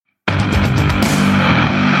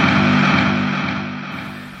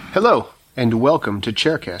Hello, and welcome to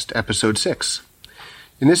Chaircast, Episode 6.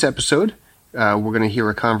 In this episode, we're going to hear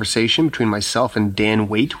a conversation between myself and Dan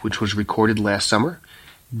Waite, which was recorded last summer.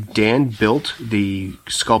 Dan built the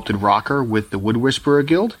sculpted rocker with the Wood Whisperer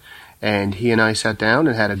Guild, and he and I sat down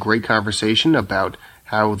and had a great conversation about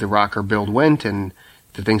how the rocker build went and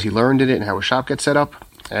the things he learned in it and how his shop gets set up.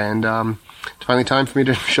 And it's finally time for me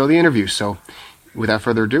to show the interview. So without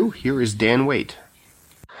further ado, here is Dan Waite.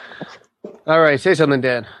 All right, say something,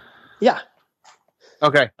 Dan. Yeah.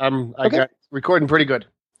 Okay, I got recording pretty good.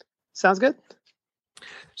 Sounds good.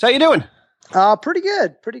 So how you doing? Pretty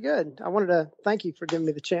good. I wanted to thank you for giving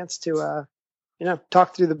me the chance to,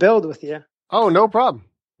 talk through the build with you. Oh, no problem.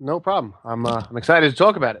 I'm excited to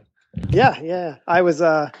talk about it. Yeah. I was,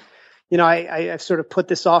 I've sort of put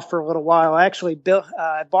this off for a little while. I actually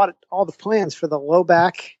I bought all the plans for the low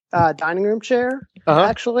back dining room chair,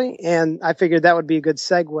 actually, and I figured that would be a good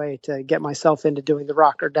segue to get myself into doing the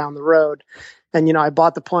rocker down the road. And, I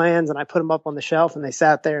bought the plans and I put them up on the shelf and they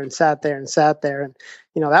sat there. And,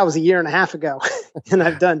 that was a year and a half ago. And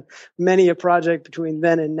I've done many a project between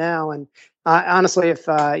then and now. And honestly, if,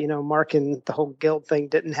 Mark and the whole guild thing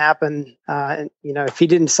didn't happen, if he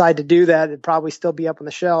didn't decide to do that, it'd probably still be up on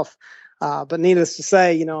the shelf. But needless to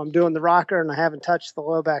say, I'm doing the rocker and I haven't touched the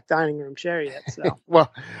low back dining room chair yet. So,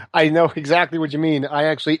 well, I know exactly what you mean. I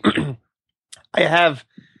actually, I have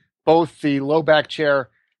both the low back chair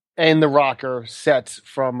and the rocker sets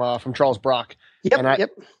from Charles Brock.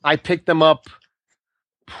 I picked them up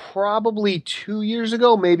probably 2 years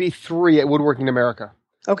ago, maybe 3 at Woodworking America.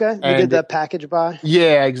 Okay. You did that package buy?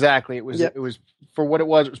 Yeah, exactly. It was for what it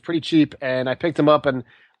was pretty cheap. And I picked them up and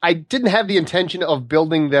I didn't have the intention of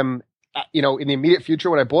building them, in the immediate future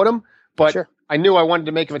when I bought them, but sure. I knew I wanted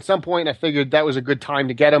to make them at some point. And I figured that was a good time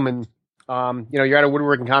to get them. And, you're at a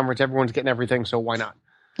woodworking conference, everyone's getting everything. So why not?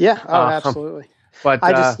 Yeah. Oh, absolutely. But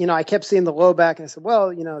I just, I kept seeing the low back and I said, well,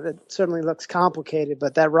 that certainly looks complicated,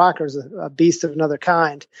 but that rocker is a beast of another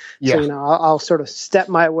kind. Yeah. So, I'll sort of step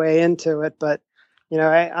my way into it, but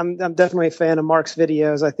I'm definitely a fan of Mark's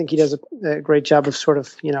videos. I think he does a great job of sort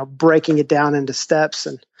of, breaking it down into steps.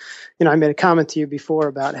 And, I made a comment to you before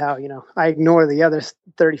about how, I ignore the other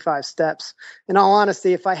 35 steps. In all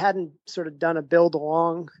honesty, if I hadn't sort of done a build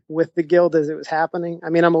along with the guild as it was happening, I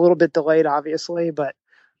mean, I'm a little bit delayed, obviously, but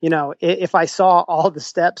if I saw all the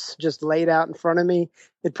steps just laid out in front of me,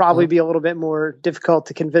 it'd probably be a little bit more difficult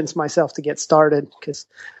to convince myself to get started because,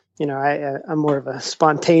 I'm more of a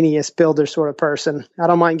spontaneous builder sort of person. I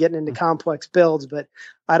don't mind getting into complex builds, but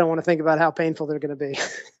I don't want to think about how painful they're going to be.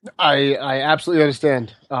 I absolutely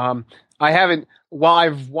understand. I haven't, while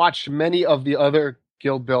I've watched many of the other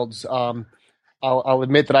guild builds, I'll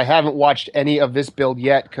admit that I haven't watched any of this build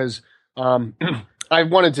yet because I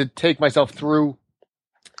wanted to take myself through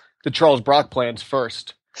the Charles Brock plans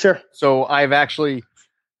first. Sure. So I've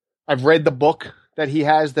read the book that he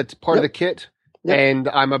has that's part of the kit. Yep. And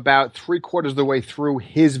I'm about 3/4 of the way through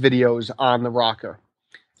his videos on the rocker.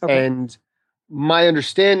 Okay. And my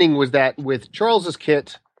understanding was that with Charles's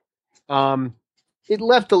kit, it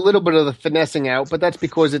left a little bit of the finessing out, but that's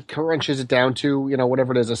because it crunches it down to,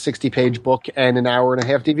 whatever it is, a 60-page book and an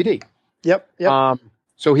hour-and-a-half DVD. Yep.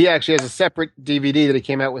 So he actually has a separate DVD that he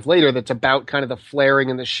came out with later that's about kind of the flaring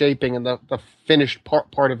and the shaping and the finished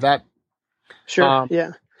part of that. Sure.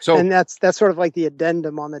 Yeah. So, and that's sort of like the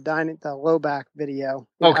addendum on the low back video.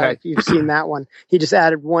 Okay. If you've seen that one. He just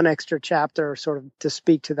added one extra chapter sort of to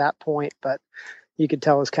speak to that point, but you could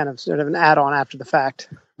tell it was kind of sort of an add-on after the fact.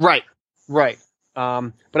 Right.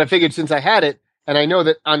 But I figured since I had it, and I know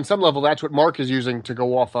that on some level that's what Mark is using to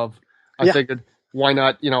go off of, I figured why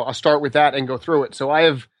not, I'll start with that and go through it. So I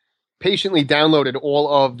have patiently downloaded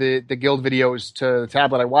all of the guild videos to the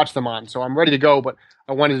tablet I watched them on. So I'm ready to go, but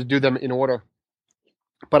I wanted to do them in order.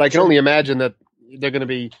 But I can only imagine that they're going to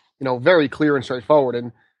be, very clear and straightforward.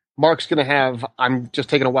 And Mark's going to have, I'm just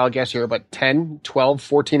taking a wild guess here, but 10, 12,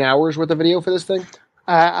 14 hours worth of video for this thing?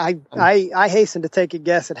 I hasten to take a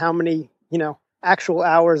guess at how many, actual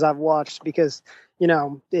hours I've watched because,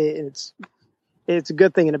 it's a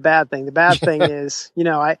good thing and a bad thing. The bad thing is,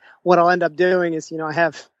 what I'll end up doing is, I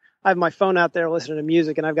have my phone out there listening to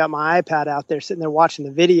music and I've got my iPad out there sitting there watching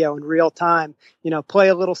the video in real time, play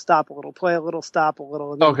a little, stop a little, play a little, stop a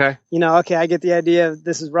little. And then, okay. I get the idea.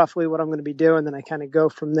 This is roughly what I'm going to be doing. Then I kind of go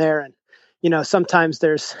from there. And, sometimes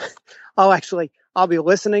I'll be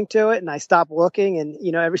listening to it and I stop looking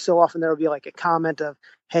and, every so often there will be like a comment of,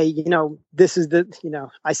 hey, this is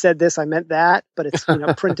I said this, I meant that, but it's,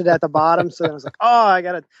 printed at the bottom. So then I was like,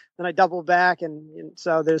 then I double back. And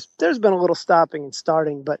so there's been a little stopping and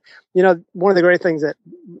starting, but, one of the great things that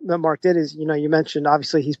Mark did is, you mentioned,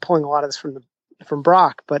 obviously he's pulling a lot of this from from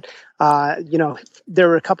Brock. But there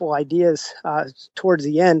were a couple ideas towards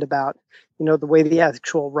the end about the way the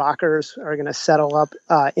actual rockers are going to settle up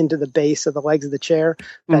into the base of the legs of the chair.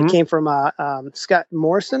 That came from Scott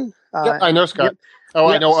Morrison. Yep, I know Scott. Yep. Oh,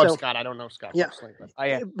 Yep. I know of Scott. I don't know Scott personally, but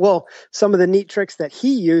Well, some of the neat tricks that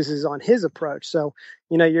he uses on his approach. So,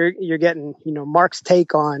 you're getting, Mark's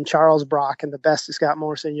take on Charles Brock and the best of Scott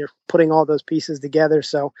Morrison. You're putting all those pieces together.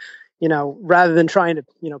 So, rather than trying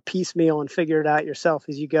to, piecemeal and figure it out yourself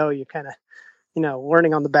as you go, you're kind of,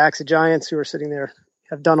 learning on the backs of giants who are sitting there,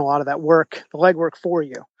 have done a lot of that work, the legwork for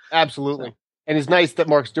you. Absolutely. So. And it's nice that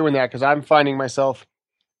Mark's doing that, because I'm finding myself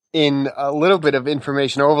in a little bit of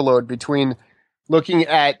information overload between looking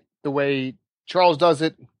at the way Charles does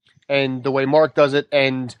it and the way Mark does it.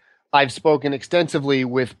 And I've spoken extensively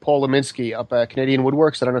with Paul Leminski up at Canadian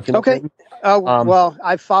Woodworks. I don't know if you know him. Well,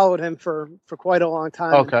 I've followed him for quite a long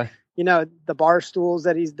time. Okay. And, the bar stools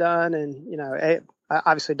that he's done, and, I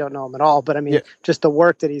obviously don't know him at all, but I mean, just the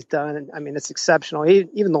work that he's done. And I mean, it's exceptional.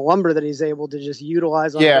 Even the lumber that he's able to just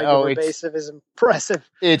utilize on a regular basis is impressive.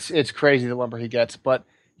 It's crazy, the lumber he gets, but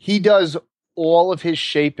he does all of his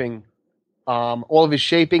shaping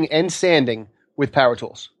and sanding with power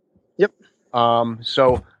tools. Yep.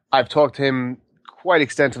 So I've talked to him quite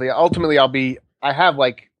extensively. Ultimately, I have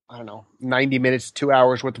 90 minutes, 2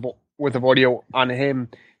 hours worth of audio on him,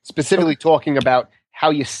 specifically talking about how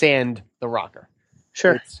you sand the rocker.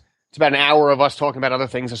 Sure. It's about an hour of us talking about other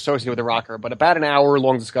things associated with the rocker, but about an hour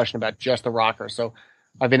long discussion about just the rocker. So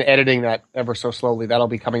I've been editing that ever so slowly. That'll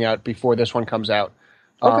be coming out before this one comes out.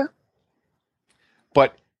 Okay.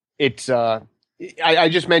 But it's I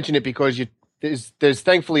just mentioned it because there's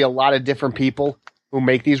thankfully a lot of different people who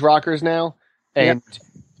make these rockers now, and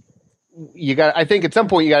I think at some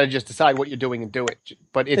point you got to just decide what you're doing and do it.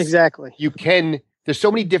 But it's exactly, there's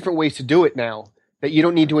so many different ways to do it now that you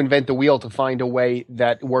don't need to invent the wheel to find a way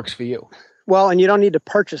that works for you. Well, and you don't need to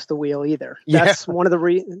purchase the wheel either. That's one of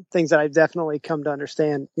the things that I've definitely come to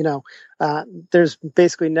understand. There's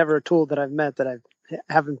basically never a tool that I've met that I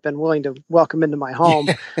haven't been willing to welcome into my home.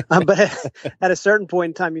 But at a certain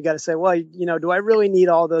point in time, you got to say, well, do I really need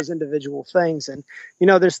all those individual things? And,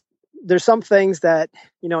 there's some things that,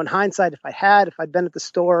 in hindsight, if I'd been at the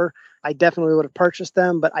store, I definitely would have purchased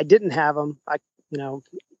them, but I didn't have them.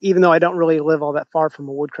 Even though I don't really live all that far from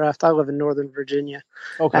a Woodcraft, I live in Northern Virginia.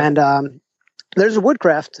 Okay. And there's a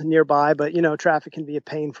Woodcraft nearby, but, traffic can be a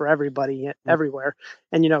pain for everybody everywhere.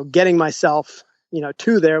 And, getting myself,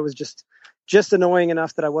 to there was just annoying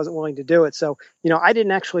enough that I wasn't willing to do it. So, I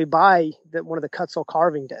didn't actually buy one of the Cutzel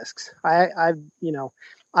carving discs.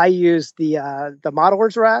 I used the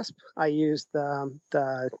modeler's rasp. I used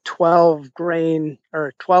the 12 grain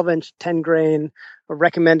or 12-inch 10 grain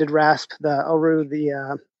recommended rasp, the Aru,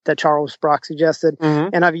 that Charles Brock suggested,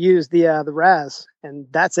 and I've used the Raz, and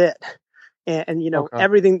that's it. And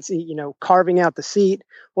everything's carving out the seat.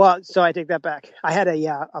 Well, so I take that back. I had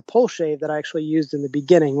a pull shave that I actually used in the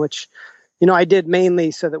beginning, which I did mainly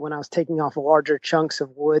so that when I was taking off larger chunks of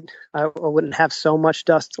wood, I wouldn't have so much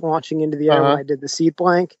dust launching into the air when I did the seat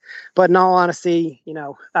blank. But in all honesty,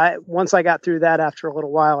 once I got through that, after a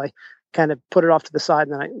little while, I kind of put it off to the side,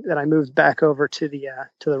 and then I moved back over to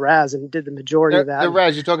the Raz and did the majority of that. The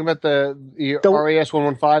Raz, you're talking about the RAS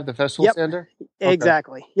 115, the festival sander? Okay.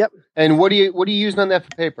 Exactly. Yep. And what do you using on that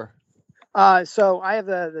for paper? So I have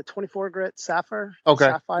the 24 grit sapphire. Okay.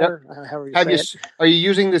 Sapphire. Yep. However you say it. Are you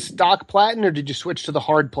using the stock platen, or did you switch to the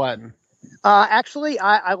hard platen? Actually,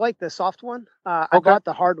 I like the soft one. I bought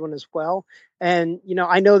the hard one as well. And,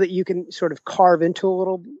 I know that you can sort of carve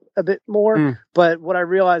into a bit more, but what I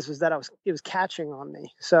realized was that it was catching on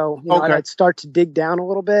me. So, I'd start to dig down a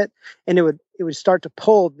little bit, and it would start to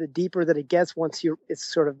pull the deeper that it gets once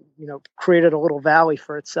it's sort of, created a little valley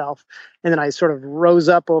for itself. And then I sort of rose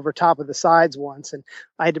up over top of the sides once, and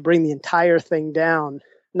I had to bring the entire thing down,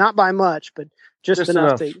 not by much, but just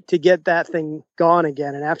enough to get that thing gone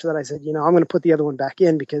again. And after that, I said, I'm going to put the other one back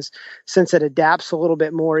in, because since it adapts a little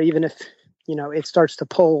bit more, even if, it starts to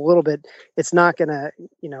pull a little bit, it's not going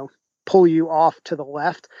to, pull you off to the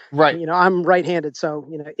left. Right. I'm right-handed. So,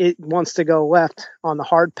 it wants to go left on the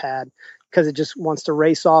hard pad because it just wants to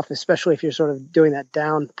race off, especially if you're sort of doing that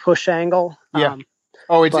down push angle. Yeah.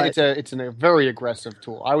 It's a very aggressive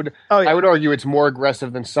tool. I would argue it's more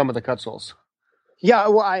aggressive than some of the Cutzels. Yeah,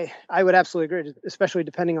 well, I would absolutely agree, especially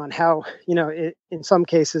depending on how, in some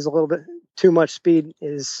cases, a little bit too much speed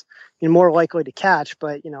is more likely to catch.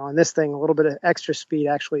 But, on this thing, a little bit of extra speed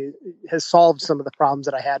actually has solved some of the problems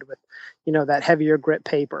that I had with, that heavier grit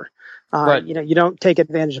paper. Right. You don't take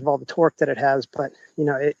advantage of all the torque that it has, but,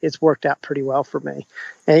 it's worked out pretty well for me.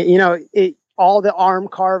 And, all the arm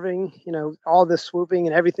carving, all the swooping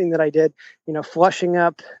and everything that I did, flushing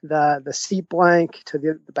up the seat blank to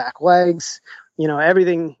the back legs,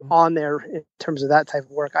 everything on there in terms of that type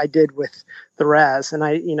of work I did with the Raz. And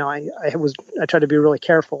I tried to be really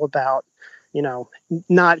careful about,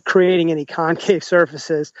 not creating any concave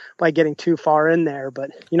surfaces by getting too far in there.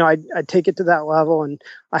 But, I'd take it to that level, and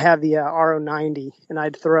I have the RO90, and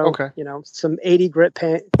I'd throw, some 80 grit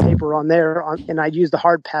paper on there, and I'd use the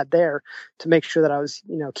hard pad there to make sure that I was,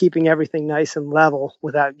 keeping everything nice and level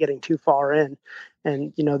without getting too far in.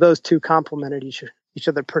 And, those two complemented each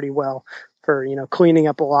other pretty well for, cleaning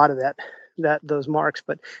up a lot of those marks.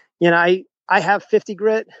 But, I have 50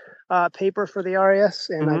 grit paper for the RAS,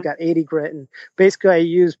 and I've got 80 grit, and basically I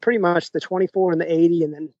use pretty much the 24 and the 80,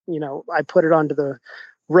 and then I put it onto the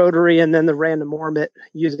rotary and then the random orbit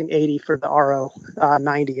using 80 for the RO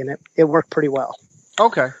 90, and it worked pretty well.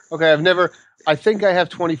 Okay. I think I have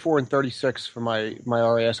 24 and 36 for my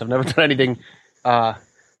RAS. I've never done anything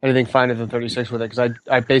finer than 36 with it, because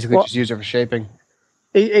I basically just use it for shaping.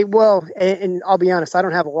 And I'll be honest, I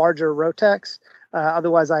don't have a larger Rotex.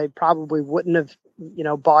 Otherwise I probably wouldn't have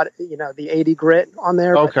bought the 80 grit on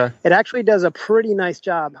there. Okay. It actually does a pretty nice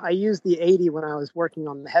job. I used the 80 when I was working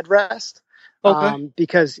on the headrest. Okay.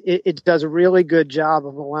 Because it does a really good job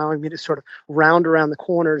of allowing me to sort of round around the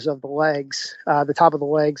corners of the legs, the top of the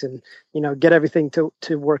legs, and get everything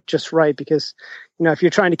to work just right. Because if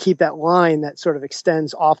you're trying to keep that line that sort of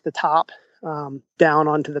extends off the top down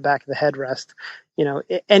onto the back of the headrest,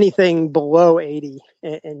 anything below 80,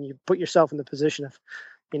 and you put yourself in the position of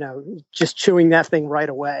just chewing that thing right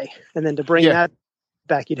away, and then to bring that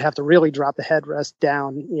back, you'd have to really drop the headrest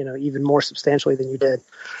down, even more substantially than you did.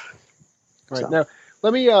 Right. So. Now,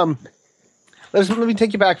 let me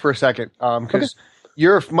take you back for a second, because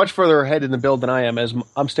you're much further ahead in the build than I am, as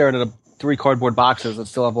I'm staring at 3 cardboard boxes that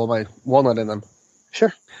still have all my walnut in them.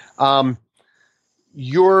 Sure.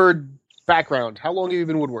 Your background, how long have you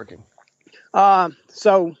been woodworking?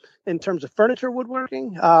 So in terms of furniture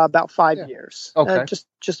woodworking, about 5 years. Okay.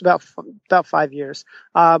 Just about 5 years.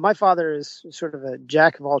 My father is sort of a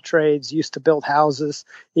jack of all trades, used to build houses.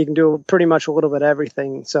 He can do pretty much a little bit of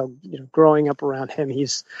everything. So, growing up around him,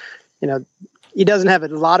 he's, he doesn't have a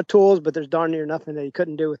lot of tools, but there's darn near nothing that he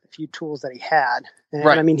couldn't do with the few tools that he had. And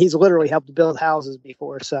right. I mean, he's literally helped build houses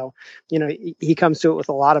before. So, he comes to it with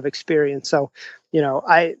a lot of experience. So,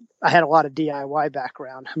 I had a lot of DIY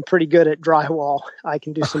background. I'm pretty good at drywall. I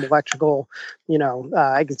can do some electrical,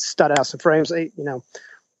 I can stud out some frames,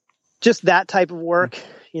 just that type of work,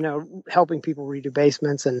 helping people redo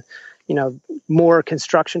basements and, more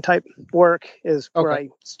construction type work is where I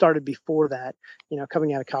started before that,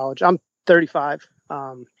 coming out of college. I'm 35.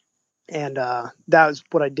 And that was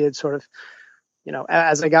what I did sort of,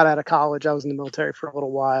 as I got out of college. I was in the military for a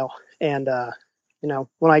little while. And,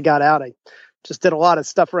 when I got out, I just did a lot of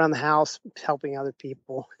stuff around the house, helping other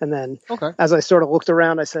people. And then as I sort of looked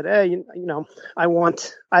around, I said, hey,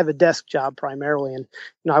 I have a desk job primarily. And,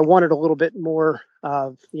 I wanted a little bit more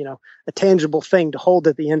of, a tangible thing to hold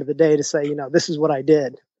at the end of the day to say, this is what I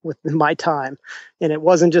did with my time. And it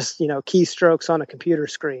wasn't just, keystrokes on a computer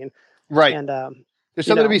screen. Right. And there's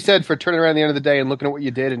something to be said for turning around at the end of the day and looking at what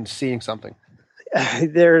you did and seeing something.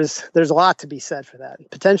 There's a lot to be said for that.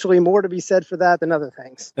 Potentially more to be said for that than other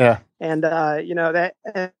things. Yeah. And that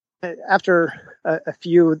after a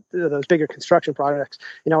few of those bigger construction projects,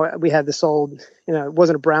 we had this old, it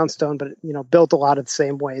wasn't a brownstone, but built a lot of the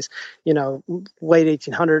same ways. Late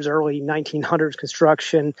 1800s, early 1900s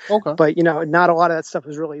construction. Okay. But not a lot of that stuff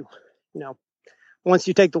was really, once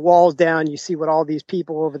you take the walls down, you see what all these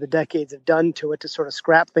people over the decades have done to it to sort of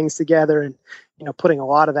scrap things together, and, putting a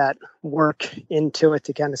lot of that work into it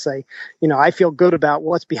to kind of say, I feel good about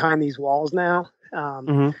what's behind these walls now.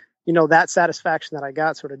 That satisfaction that I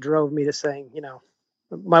got sort of drove me to saying,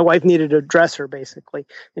 my wife needed a dresser basically.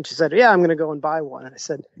 And she said, yeah, I'm going to go and buy one. And I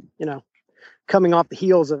said, coming off the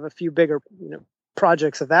heels of a few bigger,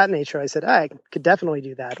 projects of that nature, I said, I could definitely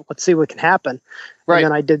do that. Let's see what can happen. Right. And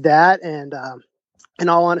then I did that. And, in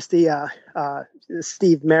all honesty,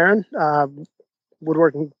 Steve Marin,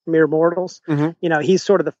 Woodworking Mere Mortals, he's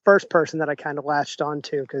sort of the first person that I kind of latched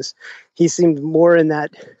onto, because he seemed more in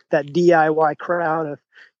that DIY crowd of,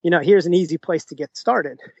 here's an easy place to get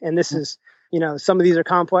started. And this is, some of these are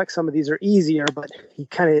complex, some of these are easier, but he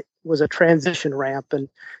kind of was a transition ramp, and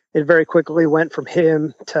it very quickly went from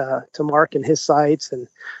him to Mark and his sites, and,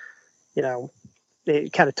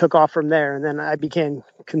 it kind of took off from there. And then I began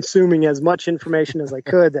consuming as much information as I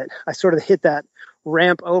could, that I sort of hit that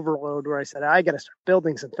ramp overload where I said, I got to start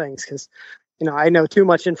building some things, because, I know too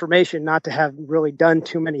much information not to have really done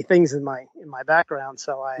too many things in my background.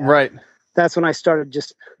 So I that's when I started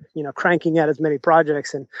just, cranking out as many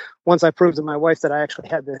projects. And once I proved to my wife that I actually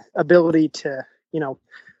had the ability to,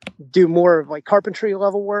 do more of like carpentry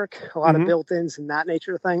level work, a lot of built-ins and that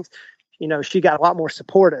nature of things, she got a lot more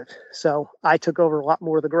supportive. So I took over a lot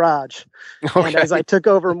more of the garage. Okay. And as I took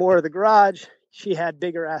over more of the garage, she had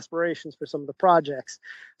bigger aspirations for some of the projects.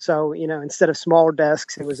 So, instead of smaller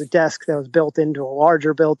desks, it was a desk that was built into a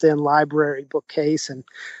larger built-in library bookcase and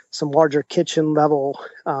some larger kitchen level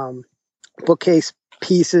bookcase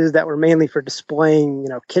pieces that were mainly for displaying,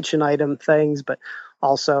 kitchen item things, but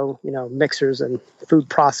also, mixers and food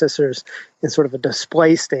processors in sort of a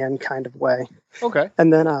display stand kind of way. Okay.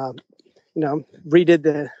 And then,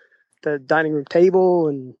 redid the dining room table,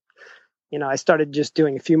 and I started just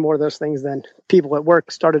doing a few more of those things. Then people at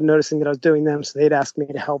work started noticing that I was doing them, so they'd ask me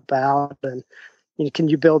to help out. And can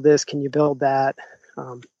you build this? Can you build that?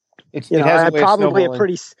 I probably a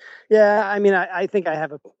pretty, I think I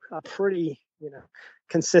have a pretty,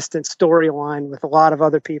 consistent storyline with a lot of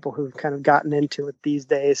other people who've kind of gotten into it these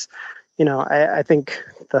days. I think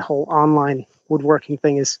the whole online woodworking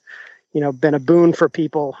thing has, been a boon for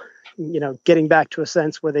people, getting back to a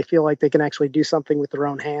sense where they feel like they can actually do something with their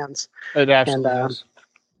own hands. It absolutely is.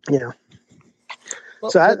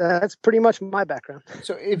 Well, so that's pretty much my background.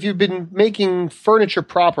 So if you've been making furniture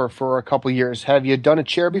proper for a couple of years, have you done a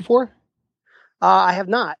chair before? I have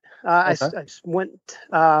not. Okay. I went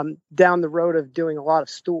down the road of doing a lot of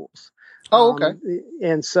stools. Oh, okay.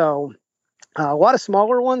 And so a lot of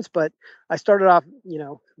smaller ones, but I started off,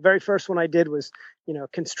 very first one I did was,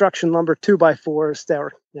 construction lumber 2x4s that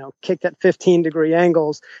were, kicked at 15-degree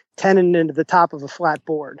angles, tenon into the top of a flat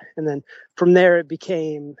board. And then from there it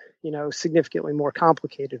became, significantly more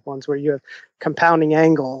complicated ones where you have compounding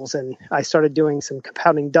angles. And I started doing some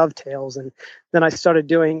compounding dovetails. And then I started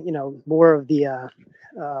doing, more of the,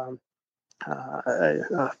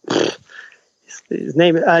 his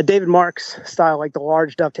name, David Marks style, like the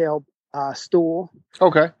large dovetail stool.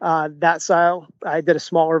 Okay. That style. I did a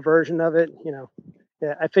smaller version of it.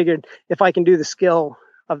 I figured if I can do the skill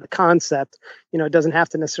of the concept, it doesn't have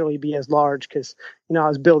to necessarily be as large because, I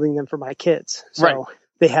was building them for my kids. So right.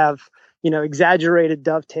 They have, exaggerated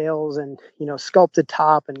dovetails and, sculpted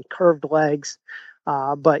top and curved legs.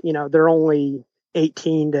 But, they're only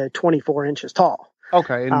 18 to 24 inches tall.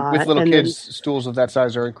 Okay. And with little kids, stools of that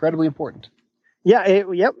size are incredibly important. Yeah.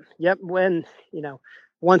 Yep. When,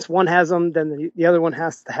 once one has them, then the other one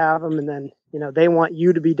has to have them. And then, they want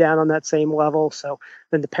you to be down on that same level. So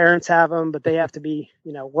then the parents have them, but they have to be,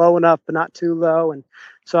 low enough, but not too low. And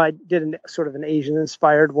so I did sort of an Asian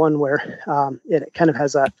inspired one where it kind of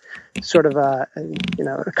has a sort of a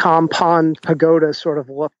compound pagoda sort of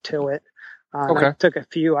look to it. Okay. I took a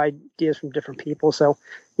few ideas from different people. So,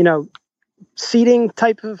 seating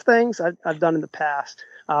type of things I've done in the past.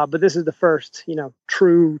 But this is the first,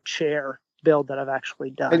 true chair build that I've actually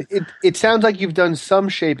done. And it sounds like you've done some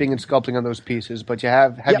shaping and sculpting on those pieces, but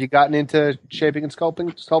have you gotten into shaping and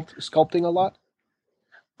sculpting a lot?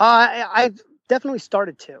 I've definitely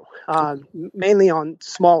started to, mainly on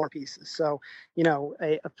smaller pieces. So,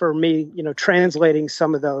 for me, translating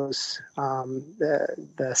some of those,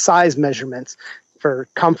 the size measurements for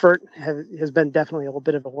comfort has been definitely a little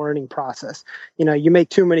bit of a learning process. You make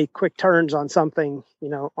too many quick turns on something,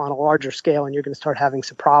 on a larger scale, and you're going to start having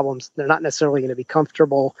some problems. They're not necessarily going to be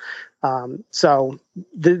comfortable. So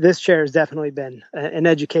this chair has definitely been an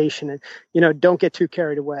education, and, don't get too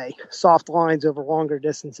carried away. Soft lines over longer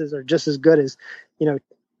distances are just as good as,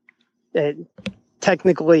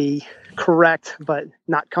 technically correct, but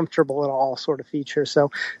not comfortable at all sort of feature.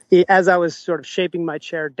 So as I was sort of shaping my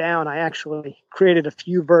chair down, I actually created a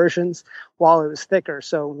few versions while it was thicker.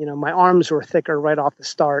 So, my arms were thicker right off the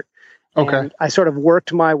start. Okay. And I sort of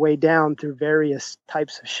worked my way down through various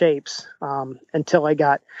types of shapes until I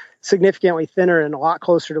got significantly thinner and a lot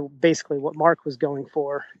closer to basically what Mark was going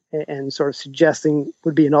for and sort of suggesting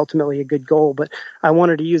would be ultimately a good goal. But I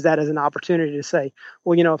wanted to use that as an opportunity to say,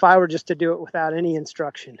 well, if I were just to do it without any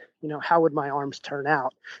instruction, how would my arms turn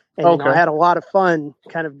out? And I had a lot of fun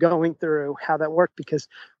kind of going through how that worked, because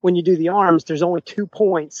when you do the arms, there's only 2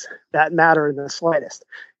 points that matter in the slightest.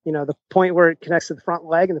 The point where it connects to the front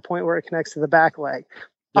leg and the point where it connects to the back leg.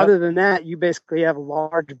 Yep. Other than that, you basically have a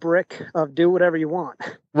large brick of do whatever you want.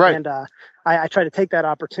 Right. And I try to take that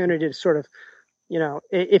opportunity to sort of,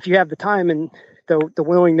 if you have the time and the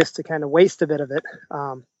willingness to kind of waste a bit of it,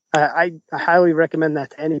 I highly recommend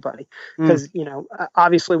that to anybody. Because,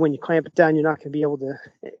 obviously when you clamp it down, you're not going to be able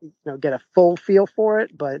to, get a full feel for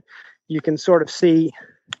it, but you can sort of see,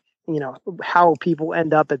 how people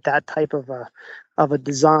end up at that type of a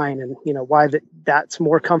design, and why that's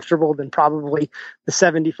more comfortable than probably the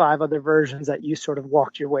 75 other versions that you sort of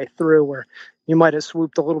walked your way through, where you might have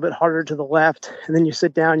swooped a little bit harder to the left, and then you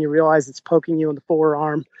sit down, you realize it's poking you in the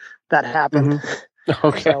forearm. That happened. Mm-hmm.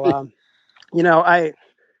 Okay. So,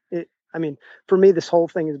 I mean, for me, this whole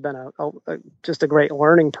thing has been just a great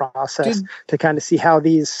learning process to kind of see how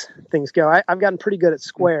these things go. I've gotten pretty good at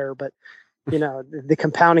square, but the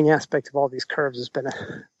compounding aspect of all these curves has been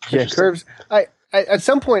curves. At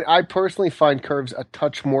some point, I personally find curves a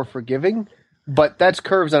touch more forgiving, but that's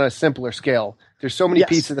curves on a simpler scale. There's so many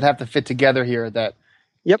pieces that have to fit together here that.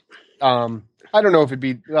 Yep. I don't know if it'd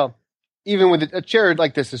be even with a chair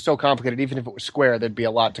like this is so complicated. Even if it was square, there'd be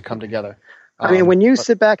a lot to come together. I mean, when you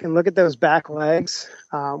sit back and look at those back legs,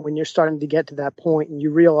 when you're starting to get to that point and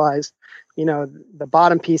you realize, the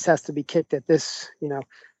bottom piece has to be kicked at this,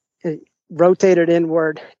 rotated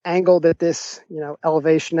inward, angled at this,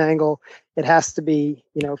 elevation angle. It has to be,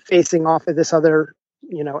 facing off of this other,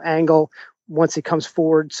 angle once it comes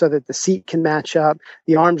forward so that the seat can match up.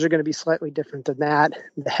 The arms are going to be slightly different than that.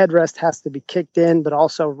 The headrest has to be kicked in, but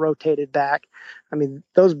also rotated back. I mean,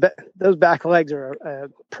 those back legs are a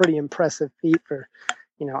pretty impressive feat for,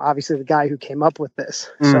 obviously the guy who came up with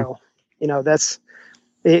this. So, that's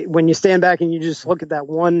it. When you stand back and you just look at that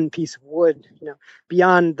one piece of wood,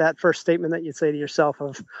 beyond that first statement that you'd say to yourself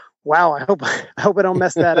of, wow, I hope I don't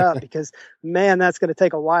mess that up, because man, that's going to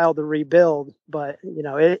take a while to rebuild. But,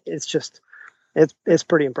 it's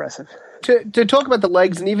pretty impressive. To talk about the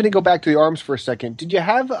legs and even to go back to the arms for a second, did you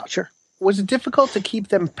have Sure. Was it difficult to keep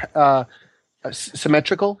them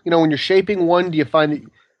symmetrical? When you're shaping one, do you find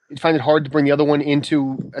it hard to bring the other one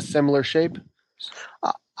into a similar shape?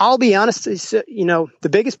 I'll be honest, the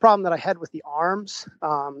biggest problem that I had with the arms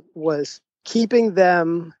was keeping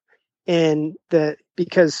them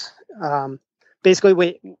because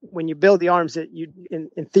basically when you build the arms,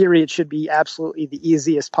 in theory, it should be absolutely the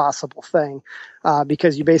easiest possible thing,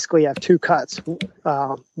 because you basically have two cuts.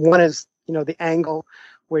 One is, the angle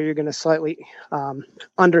where you're going to slightly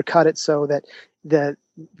undercut it so that the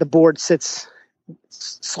board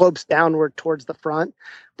slopes downward towards the front,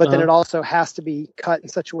 but then it also has to be cut in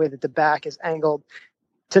such a way that the back is angled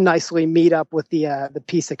to nicely meet up with the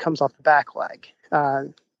piece that comes off the back leg.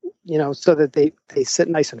 So that they sit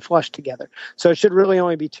nice and flush together. So it should really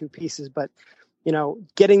only be two pieces, but,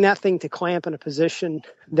 getting that thing to clamp in a position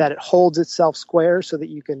that it holds itself square so that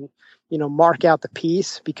you can, mark out the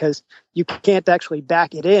piece, because you can't actually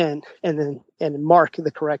back it in and mark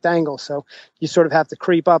the correct angle. So you sort of have to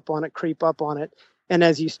creep up on it. And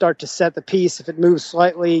as you start to set the piece, if it moves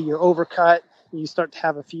slightly, you overcut, you start to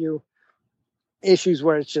have a few issues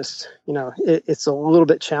where it's just, it's a little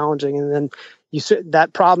bit challenging. And then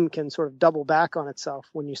that problem can sort of double back on itself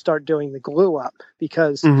when you start doing the glue up,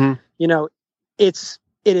 because,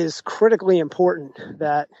 it is critically important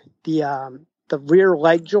that the rear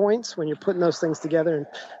leg joints, when you're putting those things together, and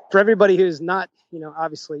for everybody who's not,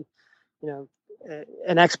 obviously,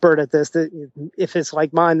 an expert at this, that if it's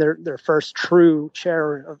like mine, their first true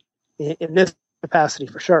chair in this capacity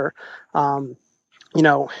for sure.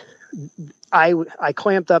 I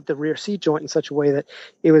clamped up the rear seat joint in such a way that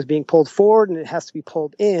it was being pulled forward, and it has to be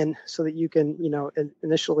pulled in so that you can,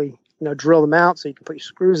 initially, drill them out so you can put your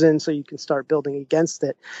screws in so you can start building against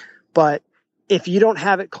it. But if you don't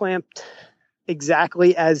have it clamped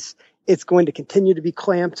exactly as it's going to continue to be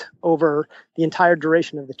clamped over the entire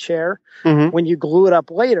duration of the chair, when you glue it up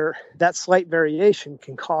later, that slight variation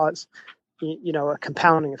can cause, a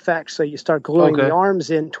compounding effect. So you start gluing the arms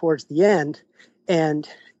in towards the end, and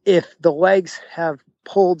if the legs have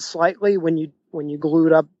pulled slightly when you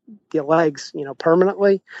glued up the legs,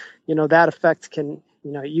 permanently, that effect can,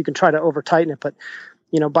 you can try to over tighten it, but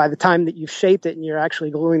by the time that you've shaped it and you're actually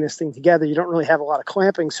gluing this thing together, you don't really have a lot of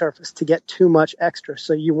clamping surface to get too much extra.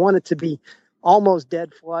 So you want it to be almost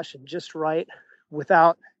dead flush and just right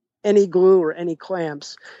without any glue or any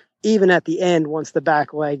clamps, even at the end, once the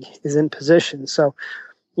back leg is in position. So,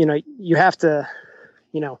 you have to,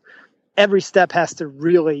 every step has to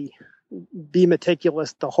really be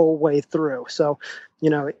meticulous the whole way through. So,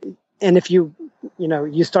 and if you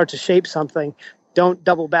start to shape something, don't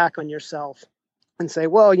double back on yourself and say,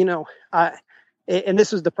 well, and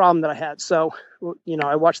this was the problem that I had. So,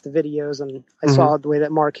 I watched the videos and I saw the way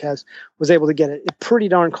that Mark was able to get it pretty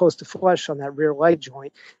darn close to flush on that rear leg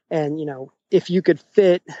joint. And, if you could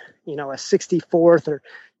fit, a 64th or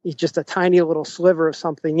just a tiny little sliver of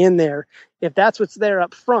something in there, if that's what's there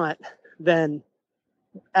up front, then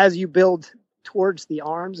as you build towards the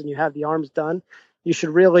arms and you have the arms done, you should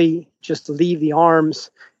really just leave the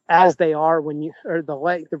arms as they are or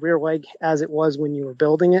the rear leg as it was when you were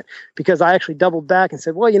building it, because I actually doubled back and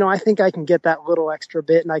said, well, I think I can get that little extra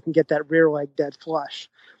bit and I can get that rear leg dead flush.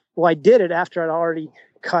 Well, I did it after I'd already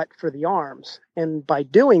cut for the arms. And by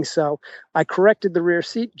doing so, I corrected the rear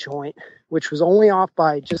seat joint, which was only off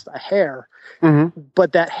by just a hair. Mm-hmm.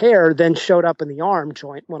 But that hair then showed up in the arm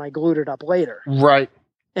joint when I glued it up later. Right.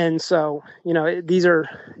 And so, these are,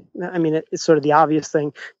 it's sort of the obvious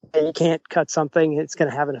thing. You can't cut something, it's going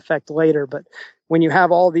to have an effect later. But when you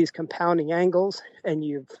have all these compounding angles and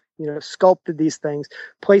you've, sculpted these things,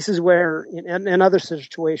 places where, in other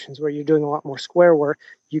situations where you're doing a lot more square work,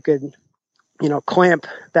 you could, clamp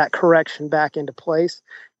that correction back into place.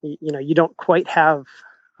 You don't quite have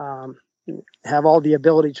all the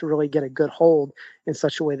ability to really get a good hold in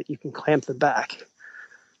such a way that you can clamp them back.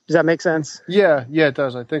 Does that make sense? Yeah, it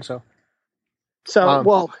does. I think so.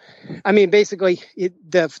 So, basically,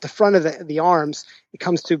 the front of the arms, it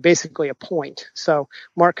comes to basically a point. So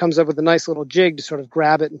Mark comes up with a nice little jig to sort of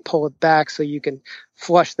grab it and pull it back so you can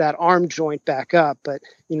flush that arm joint back up. But,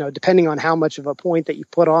 depending on how much of a point that you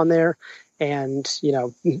put on there and,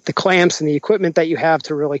 the clamps and the equipment that you have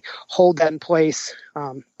to really hold that in place.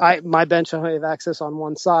 My bench, I only have access on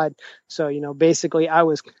one side. So, basically I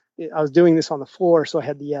was doing this on the floor. So I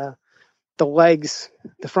had the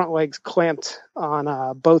front legs clamped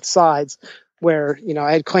on both sides where,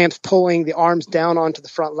 I had clamps pulling the arms down onto the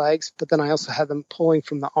front legs, but then I also had them pulling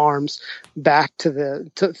from the arms back to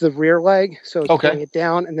the rear leg. So pulling it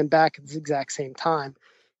down and then back at the exact same time.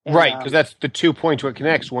 And, right. Because that's the 2 points where it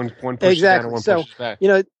connects. One pushes down and one pushes back.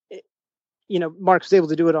 Mark was able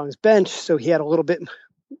to do it on his bench. So he had a little bit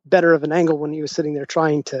better of an angle when he was sitting there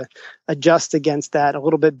trying to adjust against that, a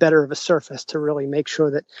little bit better of a surface to really make sure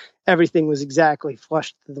that everything was exactly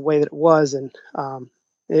flushed the way that it was. And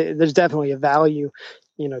there's definitely a value,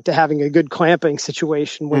 to having a good clamping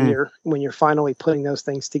situation when you're finally putting those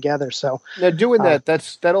things together. So now doing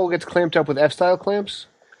that all gets clamped up with F-style clamps.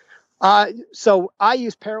 So I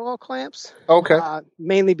use parallel clamps. Okay.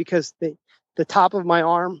 Mainly because the top of my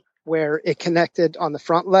arm, where it connected on the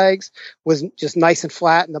front legs, was just nice and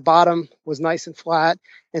flat, and the bottom was nice and flat.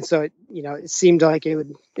 And so it seemed like it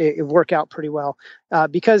would work out pretty well.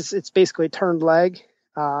 Because it's basically a turned leg,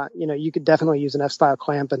 you could definitely use an F-style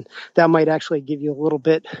clamp, and that might actually give you a little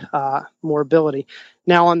bit more ability.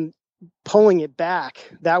 Now on pulling it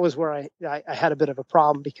back, that was where I had a bit of a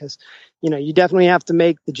problem, because you definitely have to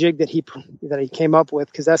make the jig that he came up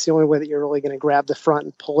with, because that's the only way that you're really going to grab the front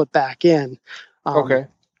and pull it back in. Okay.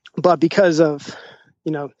 But because of,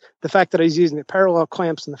 the fact that I was using the parallel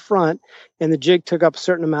clamps in the front and the jig took up a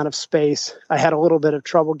certain amount of space, I had a little bit of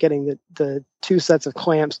trouble getting the two sets of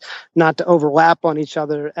clamps not to overlap on each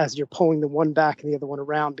other as you're pulling the one back and the other one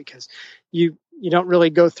around, because you don't really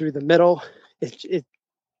go through the middle.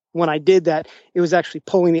 When I did that, it was actually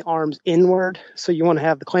pulling the arms inward. So you want to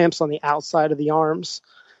have the clamps on the outside of the arms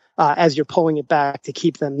as you're pulling it back to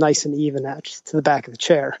keep them nice and even to the back of the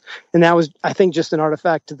chair. And that was, I think, just an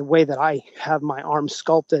artifact of the way that I have my arms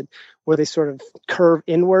sculpted, where they sort of curve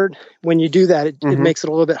inward. When you do that, it makes it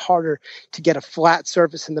a little bit harder to get a flat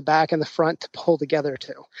surface in the back and the front to pull together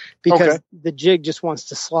to, because the jig just wants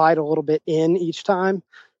to slide a little bit in each time.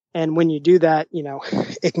 And when you do that,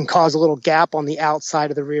 it can cause a little gap on the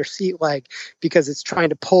outside of the rear seat leg, because it's trying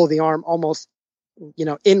to pull the arm almost,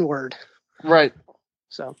 inward. Right.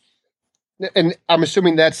 So, and I'm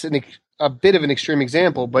assuming that's a bit of an extreme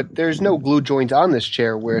example, but there's no glue joint on this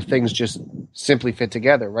chair where things just simply fit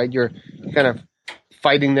together, right? You're kind of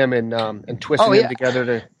fighting them and twisting them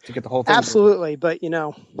together to get the whole thing. Absolutely, but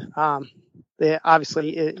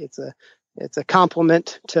obviously it's a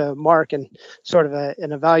compliment to Mark and sort of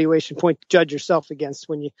an evaluation point to judge yourself against.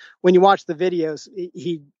 When you watch the videos,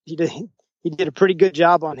 he did a pretty good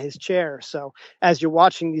job on his chair. So as you're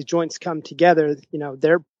watching these joints come together,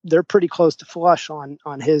 they're pretty close to flush on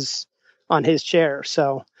his chair.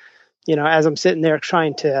 So, as I'm sitting there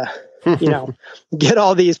trying to, get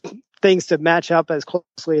all these things to match up as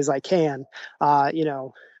closely as I can,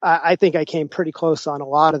 I think I came pretty close on a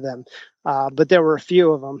lot of them. But there were a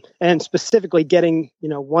few of them, and specifically getting,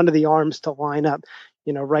 one of the arms to line up,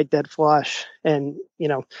 right dead flush. And,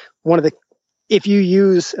 if you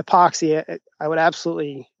use epoxy, I would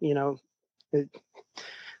absolutely,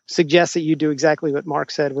 suggest that you do exactly what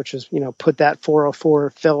Mark said, which is, put that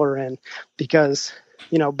 404 filler in, because,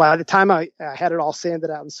 by the time I had it all sanded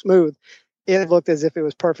out and smooth, it looked as if it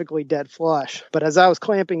was perfectly dead flush. But as I was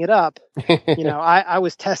clamping it up, I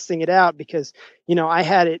was testing it out, because, I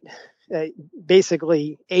had it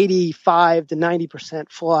basically 85 to 90%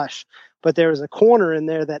 flush, but there was a corner in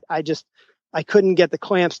there that I just I couldn't get the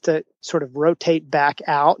clamps to sort of rotate back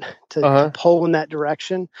out to pull in that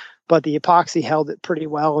direction, but the epoxy held it pretty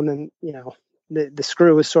well. And then, the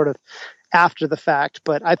screw was sort of after the fact,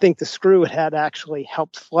 but I think the screw had actually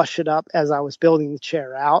helped flush it up as I was building the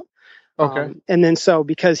chair out. Okay. And then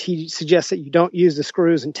because he suggests that you don't use the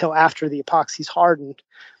screws until after the epoxy's hardened,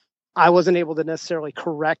 I wasn't able to necessarily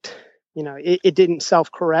correct, it didn't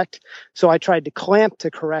self-correct. So I tried to clamp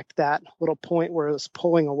to correct that little point where it was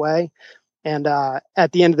pulling away. And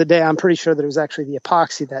at the end of the day, I'm pretty sure that it was actually the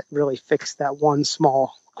epoxy that really fixed that one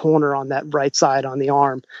small corner on that right side on the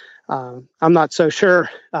arm. I'm not so sure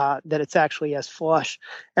that it's actually as flush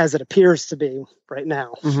as it appears to be right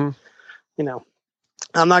now.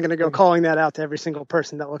 I'm not going to go calling that out to every single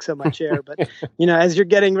person that looks at my chair, but as you're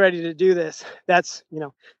getting ready to do this, that's,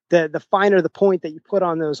 the finer the point that you put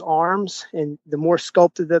on those arms and the more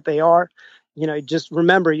sculpted that they are, just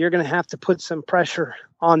remember, you're going to have to put some pressure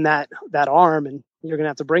on that arm, and you're going to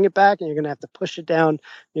have to bring it back, and you're going to have to push it down.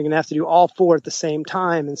 You're going to have to do all four at the same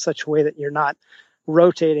time in such a way that you're not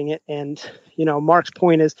rotating it. And, Mark's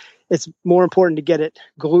point is it's more important to get it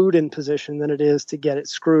glued in position than it is to get it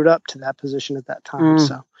screwed up to that position at that time.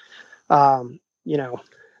 So,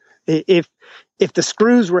 if the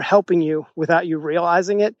screws were helping you without you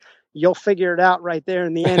realizing it, you'll figure it out right there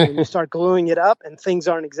in the end when you start gluing it up and things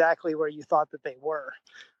aren't exactly where you thought that they were.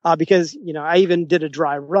 Because, I even did a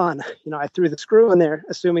dry run. I threw the screw in there,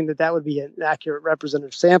 assuming that would be an accurate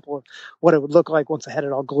representative sample of what it would look like once I had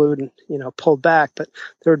it all glued and, pulled back. But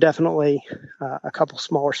there were definitely a couple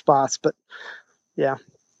smaller spots. But, yeah.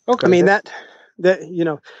 Okay. I mean,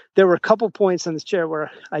 there were a couple points on this chair where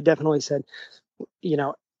I definitely said,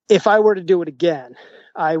 if I were to do it again,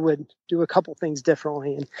 I would do a couple things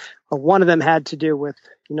differently. And one of them had to do with,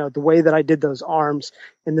 the way that I did those arms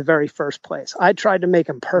in the very first place. I tried to make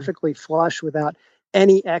them perfectly flush without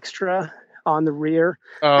any extra on the rear.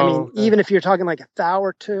 Even if you're talking like a thou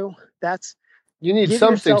or two, you need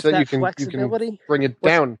something so that you can bring it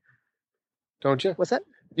down, don't you? What's that?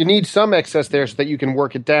 You need some excess there so that you can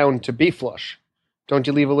work it down to be flush. Don't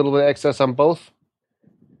you leave a little bit of excess on both?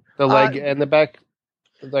 The leg and the back?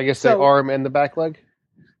 I guess the arm and the back leg?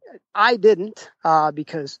 I didn't,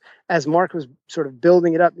 because as Mark was sort of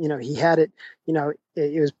building it up, he had it,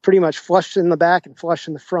 it was pretty much flushed in the back and flushed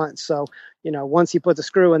in the front. So, once he put the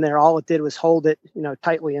screw in there, all it did was hold it,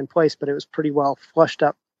 tightly in place, but it was pretty well flushed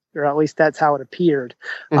up, or at least that's how it appeared.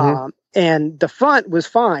 And the front was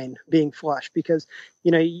fine being flush because,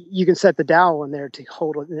 you can set the dowel in there to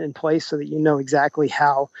hold it in place so that you know exactly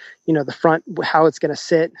how, the front, how it's going to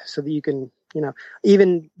sit so that you can,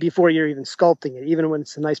 even before you're even sculpting it, even when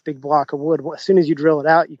it's a nice big block of wood, as soon as you drill it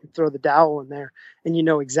out, you can throw the dowel in there and you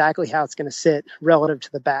know exactly how it's going to sit relative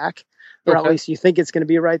to the back, or at least you think it's going to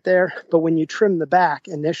be right there. But when you trim the back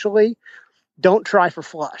initially, don't try for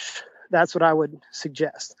flush. That's what I would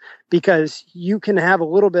suggest, because you can have a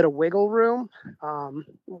little bit of wiggle room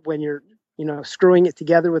when you're, screwing it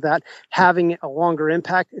together without having a longer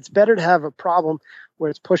impact. It's better to have a problem where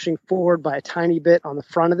it's pushing forward by a tiny bit on the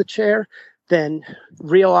front of the chair than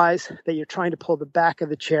realize that you're trying to pull the back of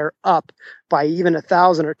the chair up by even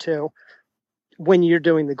 1,000 or 2 when you're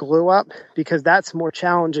doing the glue up, because that's more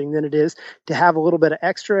challenging than it is to have a little bit of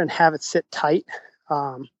extra and have it sit tight. You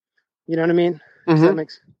know what I mean? Does that make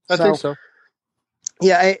sense? I think so.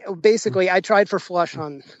 Yeah, I tried for flush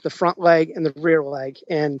on the front leg and the rear leg,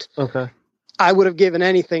 and I would have given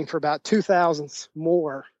anything for about 2,000ths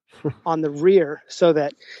more on the rear, so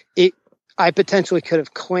that I potentially could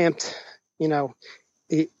have clamped,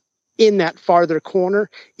 in that farther corner,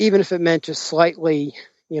 even if it meant just slightly,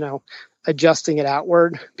 adjusting it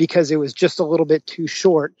outward, because it was just a little bit too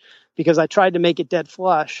short, because I tried to make it dead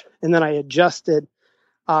flush and then I adjusted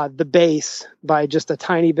the base by just a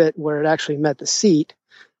tiny bit where it actually met the seat,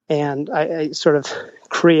 and I sort of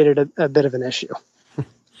created a bit of an issue.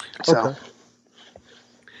 So.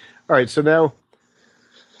 All right. So now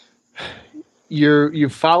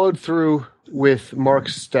you've followed through with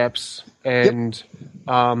Mark's steps, and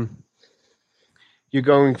you're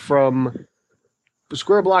going from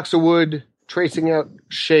square blocks of wood, tracing out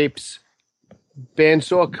shapes,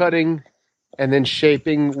 bandsaw cutting, and then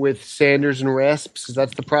shaping with sanders and rasps. Is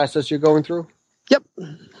that the process you're going through? Yep.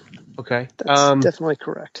 Okay. That's definitely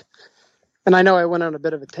correct. And I know I went on a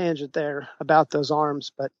bit of a tangent there about those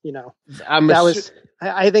arms, but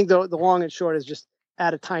I think the long and short is just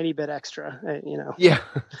add a tiny bit extra, Yeah.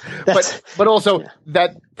 But also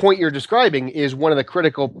that point you're describing is one of the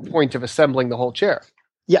critical points of assembling the whole chair.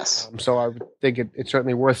 Yes. So I would think it's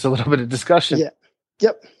certainly worth a little bit of discussion. Yeah.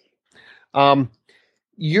 Yep.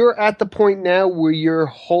 You're at the point now where your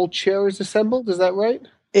whole chair is assembled. Is that right?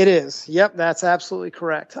 It is. Yep, that's absolutely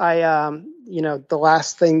correct. The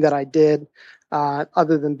last thing that I did,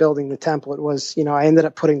 other than building the template, was, I ended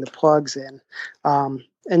up putting the plugs in.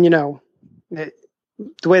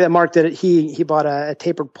 The way that Mark did it, he bought a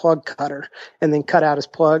tapered plug cutter and then cut out his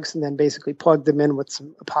plugs and then basically plugged them in with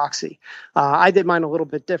some epoxy. I did mine a little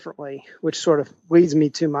bit differently, which sort of leads me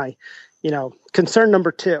to my, concern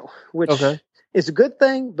number 2, which is a good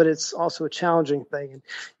thing, but it's also a challenging thing.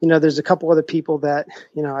 And, there's a couple other people that,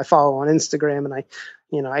 I follow on Instagram,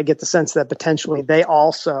 and I get the sense that potentially they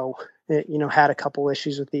also, had a couple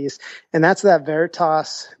issues with these. And that's that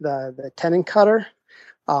Veritas, the tenon cutter.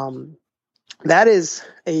 That is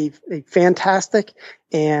a fantastic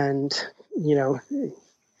and,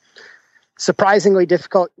 surprisingly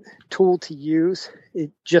difficult tool to use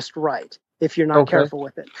just right if you're not careful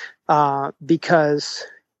with it. Because,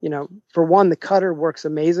 for one, the cutter works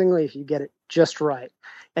amazingly if you get it just right.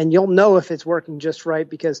 And you'll know if it's working just right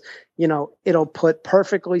because, it'll put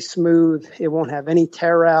perfectly smooth. It won't have any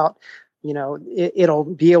tear out. It'll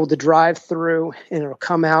be able to drive through and it'll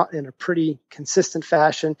come out in a pretty consistent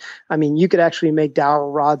fashion. I mean, you could actually make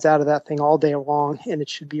dowel rods out of that thing all day long and it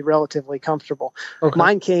should be relatively comfortable.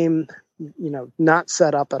 Mine came, not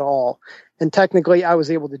set up at all. And technically I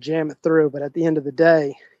was able to jam it through, but at the end of the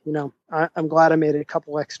day, I'm glad I made a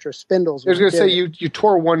couple extra spindles. I was going to say, you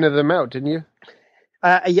tore one of them out, didn't you?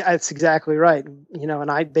 Yeah, that's exactly right.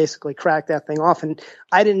 And I basically cracked that thing off and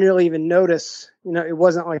I didn't really even notice, it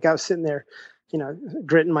wasn't like I was sitting there,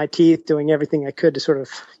 gritting my teeth, doing everything I could to sort of,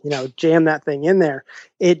 jam that thing in there.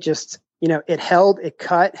 It just, it held, it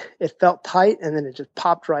cut, it felt tight, and then it just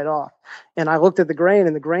popped right off. And I looked at the grain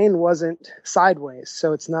and the grain wasn't sideways.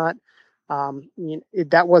 So it's not,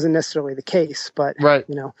 that wasn't necessarily the case, but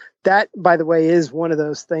that, by the way, is one of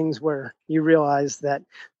those things where you realize that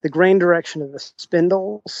the grain direction of the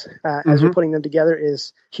spindles as you're putting them together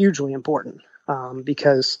is hugely important.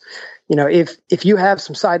 Because, if you have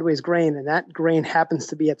some sideways grain and that grain happens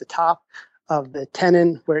to be at the top of the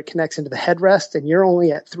tenon where it connects into the headrest and you're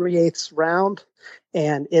only at 3/8 round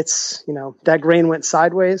and it's, that grain went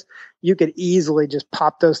sideways, you could easily just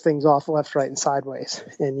pop those things off left, right, and sideways.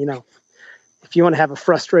 And, if you want to have a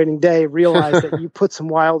frustrating day, realize that you put some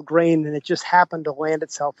wild grain and it just happened to land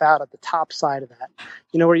itself out at the top side of that.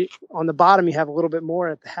 Where on the bottom you have a little bit more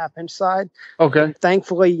at the 1/2 inch side. Okay. And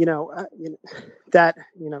thankfully, that,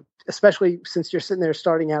 especially since you're sitting there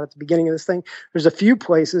starting out at the beginning of this thing, there's a few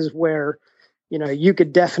places where, you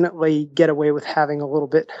could definitely get away with having a little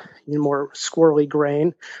bit more squirrely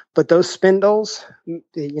grain. But those spindles,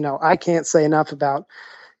 I can't say enough about,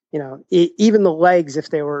 even the legs,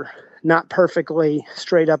 if they were not perfectly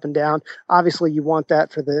straight up and down. Obviously, you want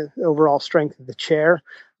that for the overall strength of the chair.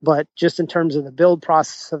 But just in terms of the build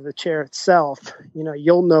process of the chair itself,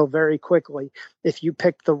 you'll know very quickly if you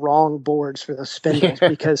picked the wrong boards for those spindles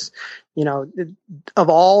because, of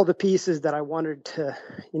all the pieces that I wanted to,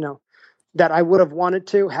 that I would have wanted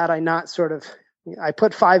to, had I not sort of, I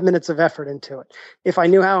put 5 minutes of effort into it. If I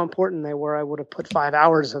knew how important they were, I would have put 5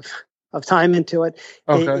 hours of time into it.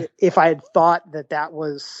 Okay. If I had thought that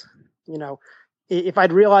was, if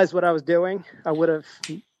I'd realized what I was doing, I would have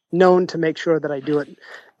known to make sure that I do it,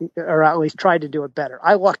 or at least tried to do it better.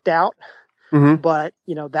 I lucked out, but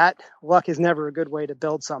that luck is never a good way to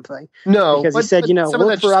build something. No, because he said, some look of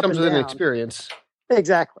that for up comes and with down. An experience.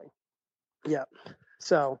 Exactly. Yeah.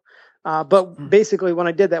 So, but basically, when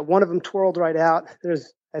I did that, one of them twirled right out.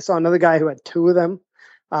 I saw another guy who had 2 of them.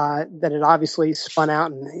 That it obviously spun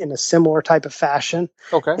out in a similar type of fashion.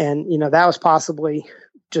 Okay. And, that was possibly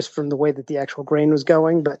just from the way that the actual grain was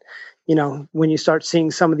going. But, when you start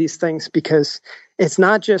seeing some of these things, because it's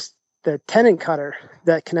not just the tenon cutter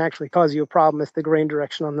that can actually cause you a problem if the grain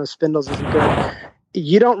direction on those spindles isn't good.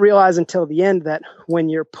 You don't realize until the end that when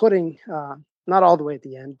you're putting, not all the way at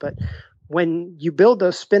the end, but when you build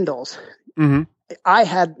those spindles, I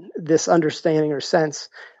had this understanding or sense,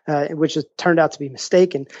 which has turned out to be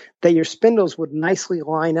mistaken, that your spindles would nicely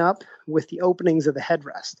line up with the openings of the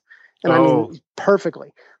headrest. And I mean,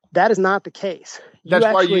 perfectly. That is not the case. That's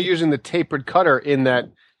why you're using the tapered cutter in that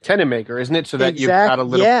tenon maker, isn't it? So that you've got a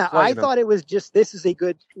little. Yeah, I thought it was just, this is a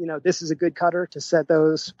good cutter to set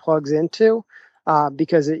those plugs into,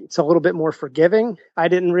 because it's a little bit more forgiving. I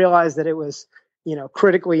didn't realize that it was,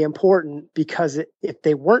 critically important, because if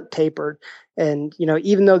they weren't tapered, and,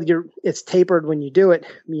 even though it's tapered when you do it,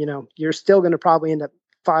 you're still going to probably end up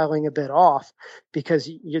filing a bit off, because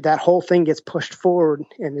that whole thing gets pushed forward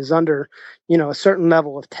and is under, a certain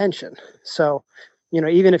level of tension. So,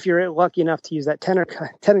 even if you're lucky enough to use that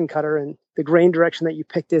tenon cutter and the grain direction that you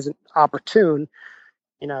picked isn't opportune,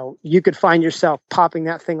 you could find yourself popping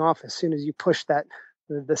that thing off as soon as you push that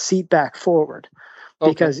the seat back forward,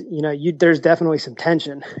 because, you know, there's definitely some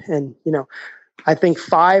tension. And, you know, I think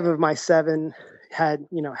 5 of my 7 had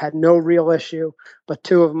no real issue, but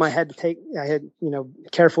 2 of them I had, you know,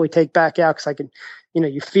 carefully take back out, because I could, you know,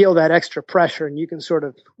 you feel that extra pressure, and you can sort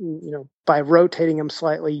of, you know, by rotating them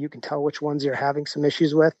slightly, you can tell which ones you're having some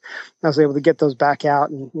issues with. I was able to get those back out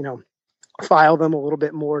and, you know, file them a little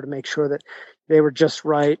bit more to make sure that they were just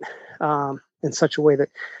right, in such a way that,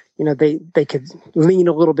 you know, they could lean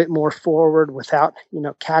a little bit more forward without, you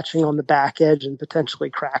know, catching on the back edge and potentially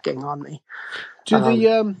cracking on me.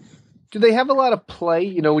 Do they have a lot of play?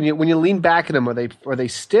 You know, when you lean back at them, are they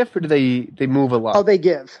stiff, or do they move a lot? Oh, they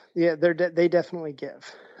give. Yeah, they definitely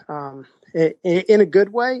give. In a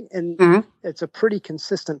good way, and it's a pretty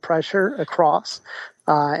consistent pressure across.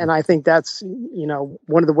 And I think that's, you know,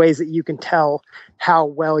 one of the ways that you can tell how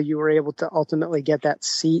well you were able to ultimately get that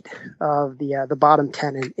seat of the bottom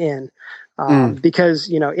tenon in. Because,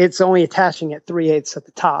 you know, it's only attaching at 3/8 at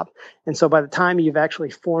the top. And so by the time you've actually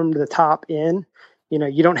formed the top in, you know,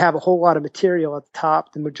 you don't have a whole lot of material at the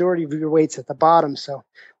top. The majority of your weight's at the bottom. So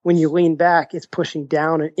when you lean back, it's pushing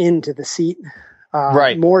down and into the seat,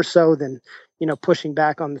 more so than, you know, pushing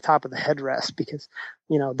back on the top of the headrest, because,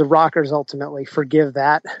 you know, the rockers ultimately forgive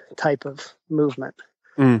that type of movement.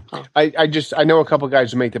 I know a couple of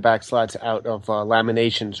guys who make the back slats out of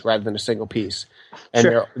laminations rather than a single piece,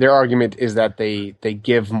 and their argument is that they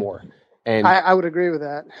give more. And I would agree with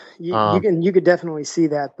that. You could definitely see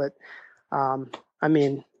that, but I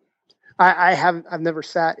mean, I've never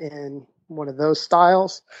sat in one of those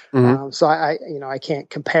styles, so I can't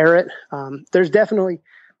compare it. There's definitely,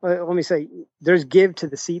 let me say, there's give to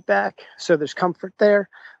the seat back, so there's comfort there,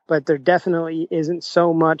 but there definitely isn't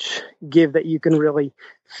so much give that you can really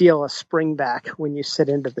feel a spring back when you sit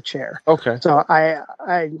into the chair. Okay. So I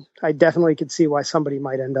definitely could see why somebody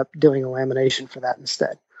might end up doing a lamination for that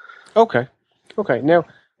instead. Okay. Now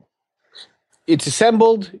it's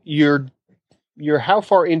assembled. You're how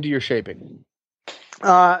far into your shaping?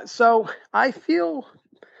 So I feel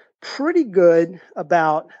pretty good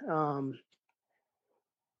about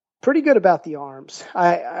the arms.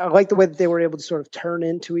 I like the way that they were able to sort of turn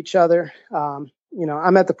into each other. You know,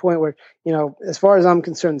 I'm at the point where, you know, as far as I'm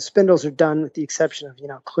concerned, the spindles are done, with the exception of, you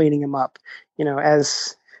know, cleaning them up. You know,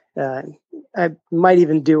 as I might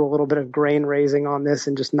even do a little bit of grain raising on this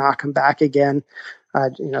and just knock them back again.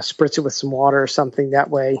 You know, spritz it with some water or something. That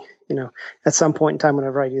way, you know, at some point in time,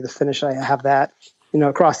 whenever I do the finish, I have that, you know,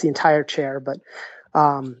 across the entire chair. But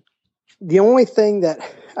the only thing that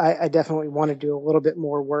I definitely want to do a little bit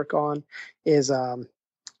more work on is the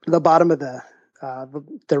bottom of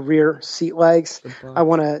the rear seat legs.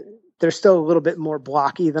 They're still a little bit more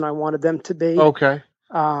blocky than I wanted them to be. Okay.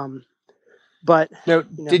 But now,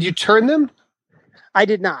 you know, did you turn them? I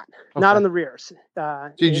did not. Okay. Not on the rears.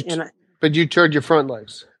 But you turned your front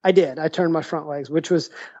legs. I did. I turned my front legs, which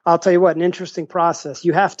was, I'll tell you what, an interesting process.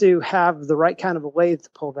 You have to have the right kind of a lathe to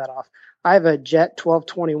pull that off. I have a Jet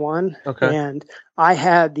 1221, and I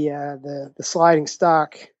had the sliding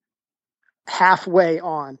stock halfway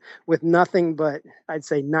on with nothing but, I'd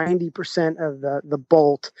say, 90% of the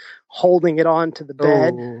bolt holding it onto the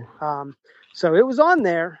bed. So it was on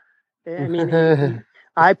there. I mean,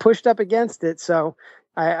 I pushed up against it, so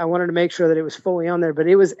I wanted to make sure that it was fully on there, but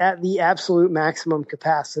it was at the absolute maximum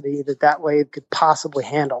capacity that lathe could possibly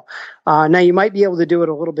handle. Now, you might be able to do it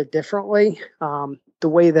a little bit differently. The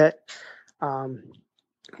way that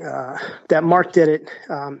that Mark did it,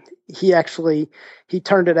 he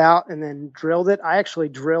turned it out and then drilled it. I actually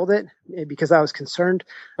drilled it because I was concerned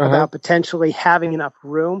about potentially having enough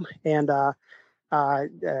room. And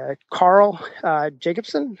Carl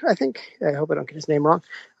Jacobson, I think. I hope I don't get his name wrong.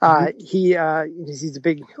 He's a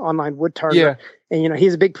big online wood turner, and you know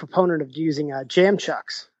he's a big proponent of using jam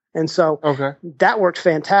chucks, and so that worked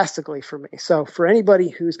fantastically for me. So for anybody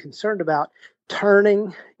who's concerned about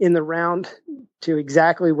turning in the round to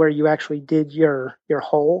exactly where you actually did your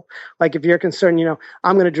hole, like if you're concerned, you know,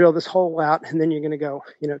 I'm going to drill this hole out, and then you're going to go,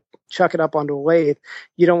 you know, chuck it up onto a lathe.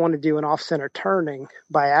 You don't want to do an off-center turning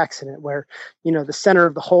by accident where, you know, the center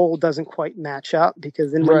of the hole doesn't quite match up,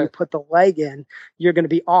 because then when you put the leg in, you're going to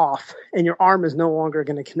be off and your arm is no longer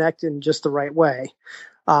going to connect in just the right way.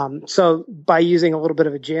 So by using a little bit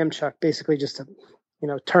of a jam chuck, basically just to, you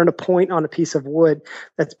know, turn a point on a piece of wood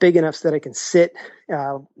that's big enough so that it can sit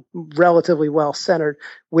relatively well centered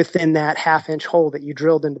within that 1/2-inch hole that you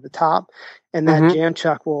drilled into the top. And that jam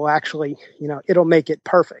chuck will actually, you know, it'll make it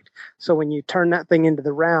perfect. So when you turn that thing into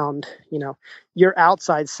the round, you know, your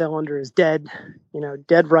outside cylinder is dead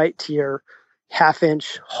right to your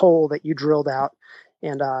 1/2-inch hole that you drilled out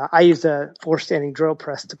And I used a 4-standing drill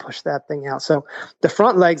press to push that thing out. So the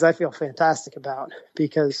front legs I feel fantastic about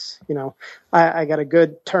because, I got a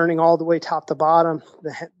good turning all the way top to bottom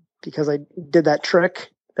because I did that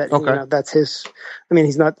trick that, that's his. I mean,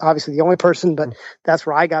 he's not obviously the only person, but that's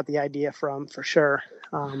where I got the idea from for sure.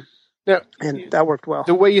 Now, and that worked well.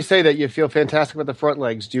 The way you say that you feel fantastic about the front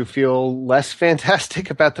legs, do you feel less fantastic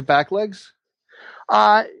about the back legs?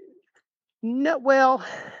 No, well,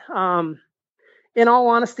 in all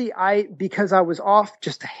honesty, because I was off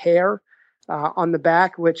just a hair on the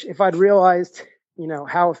back, which if I'd realized,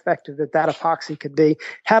 how effective that epoxy could be,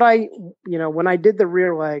 had I, when I did the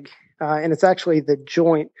rear leg, and it's actually the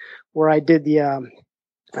joint where I did the,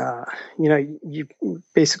 you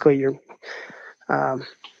basically you're,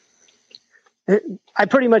 I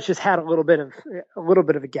pretty much just had a little bit of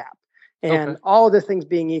a gap, and all of the things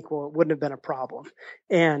being equal, it wouldn't have been a problem.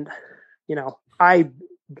 And, I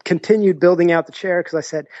continued building out the chair because I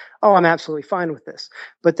said, oh, I'm absolutely fine with this.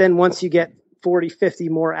 But then once you get 40, 50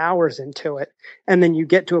 more hours into it, and then you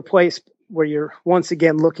get to a place where you're once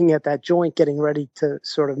again looking at that joint, getting ready to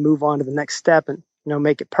sort of move on to the next step and,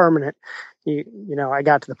 make it permanent. I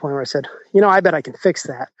got to the point where I said, I bet I can fix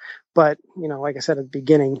that. But, like I said at the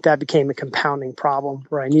beginning, that became a compounding problem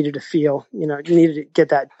where I needed to feel, needed to get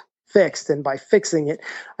that fixed. And by fixing it,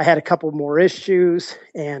 I had a couple more issues.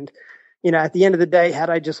 And, at the end of the day,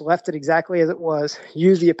 had I just left it exactly as it was,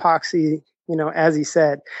 use the epoxy, as he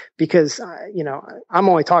said, because, I'm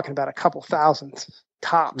only talking about a couple thousand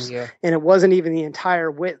tops, and it wasn't even the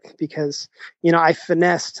entire width because, I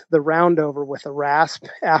finessed the round over with a rasp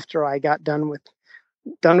after I got done with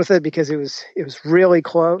it because it was really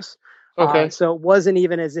close. So it wasn't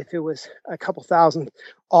even as if it was a couple thousand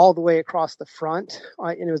all the way across the front,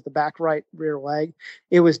 and it was the back right rear leg.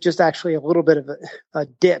 It was just actually a little bit of a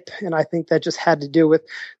dip, and I think that just had to do with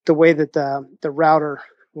the way that the router,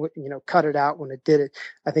 cut it out when it did it.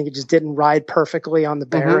 I think it just didn't ride perfectly on the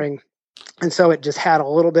bearing, and so it just had a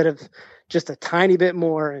little bit of just a tiny bit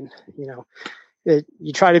more, and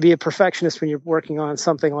you try to be a perfectionist when you're working on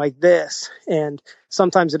something like this, and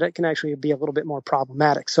sometimes it can actually be a little bit more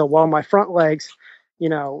problematic. So while my front legs,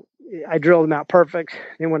 I drilled them out perfect,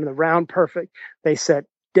 they went in the round perfect, they set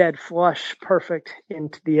dead flush perfect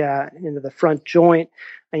into the front joint.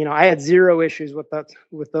 And, I had zero issues with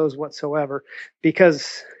those whatsoever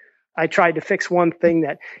because I tried to fix one thing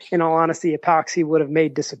that, in all honesty, epoxy would have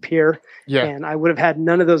made disappear. And I would have had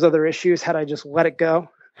none of those other issues had I just let it go.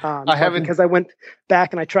 Because I went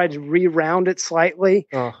back and I tried to re-round it slightly.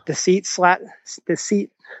 The seat sat,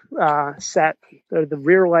 or the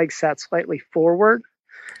rear leg sat slightly forward.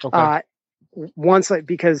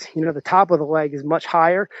 Because the top of the leg is much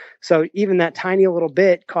higher, so even that tiny little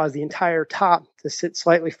bit caused the entire top to sit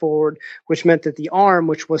slightly forward, which meant that the arm,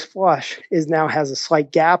 which was flush, now has a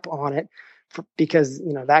slight gap on it because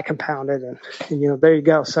that compounded, and there you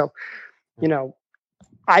go. So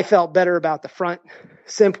I felt better about the front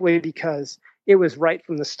simply because it was right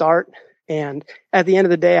from the start. And at the end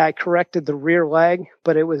of the day, I corrected the rear leg,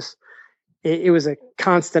 but it was a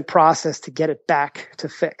constant process to get it back to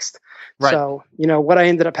fixed. So, what I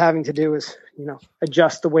ended up having to do is,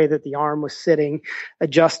 adjust the way that the arm was sitting,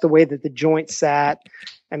 adjust the way that the joint sat.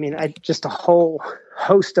 I mean, just a whole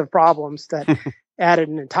host of problems that added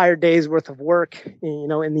an entire day's worth of work,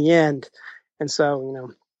 in the end. And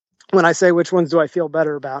so, when I say which ones do I feel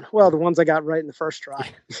better about? Well, the ones I got right in the first try.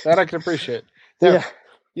 That I can appreciate. Now,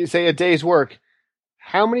 you say a day's work.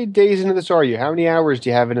 How many days into this are you? How many hours do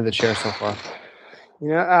you have into the chair so far?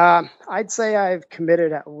 I'd say I've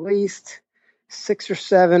committed at least 6 or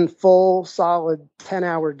 7 full, solid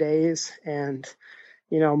 10-hour days, and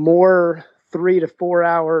more 3 to 4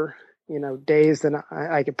 hour days than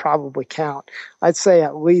I could probably count. I'd say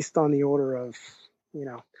at least on the order of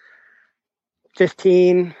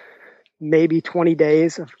 15, maybe 20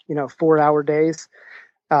 days of 4-hour days.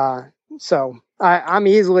 So I'm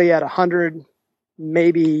easily at 100,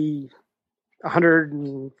 maybe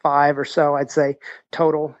 105 or so, I'd say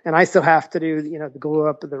total. And I still have to do, the glue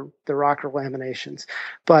up of the rocker laminations,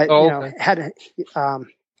 but,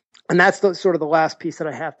 and that's sort of the last piece that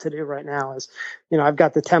I have to do right now is, I've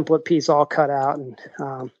got the template piece all cut out and,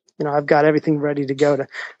 I've got everything ready to go to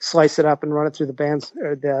slice it up and run it through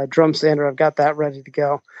the drum sander. I've got that ready to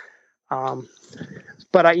go.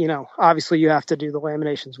 But obviously you have to do the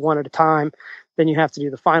laminations one at a time. Then you have to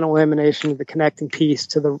do the final lamination of the connecting piece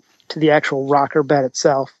to the actual rocker bed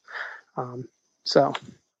itself. So,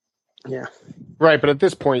 yeah. Right, but at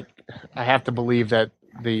this point, I have to believe that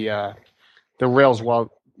the rails,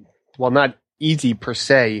 while not easy per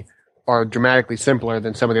se, are dramatically simpler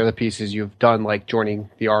than some of the other pieces you've done, like joining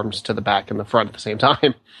the arms to the back and the front at the same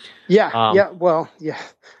time. Yeah. Well, yeah,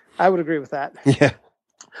 I would agree with that. Yeah.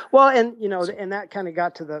 Well, and and that kind of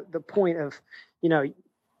got to the point of,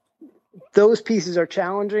 those pieces are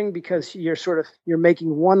challenging because you're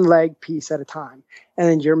making one leg piece at a time, and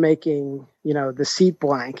then you're making, the seat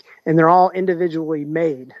blank, and they're all individually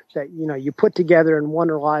made that, you put together and one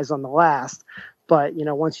relies on the last. But,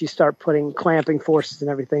 once you start putting clamping forces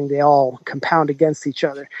and everything, they all compound against each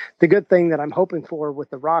other. The good thing that I'm hoping for with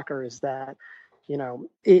the rocker is that,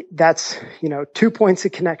 that's 2 points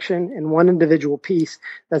of connection in one individual piece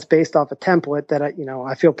that's based off a template that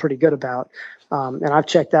I feel pretty good about. And I've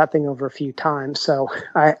checked that thing over a few times. So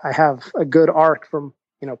I have a good arc from,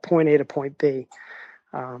 point A to point B.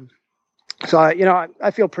 So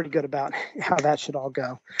I feel pretty good about how that should all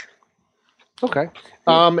go. Okay.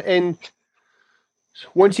 And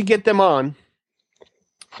once you get them on,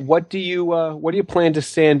 what do you plan to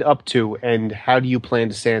sand up to, and how do you plan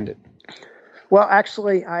to sand it? Well,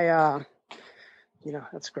 actually, that's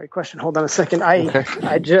a great question. Hold on a second.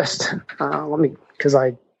 I just, because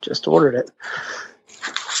I just ordered it.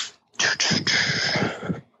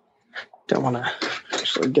 Don't want to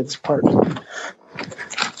actually get this part.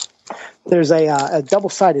 There's a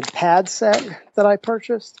double-sided pad set that I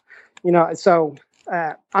purchased. So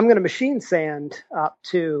I'm going to machine sand up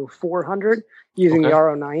to 400 using the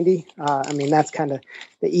RO90. That's kind of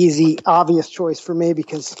the easy, obvious choice for me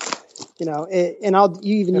because, and I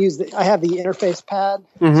have the interface pad,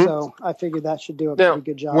 so I figured that should do a pretty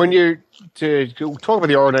good job. When you're to talk about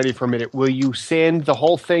the RO90 for a minute, will you sand the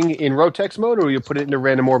whole thing in Rotex mode, or will you put it into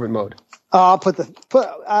random orbit mode? I'll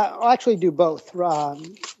actually do both,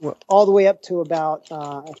 all the way up to about,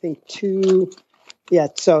 I think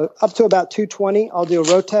so up to about 220, I'll do a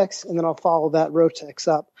Rotex, and then I'll follow that Rotex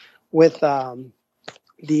up with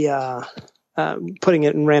putting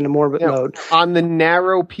it in random orbit mode. On the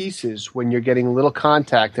narrow pieces, when you're getting a little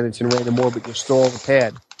contact and it's in random orbit, you store the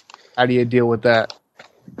pad. How do you deal with that?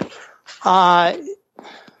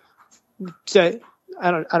 So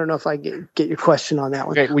I don't know if I get your question on that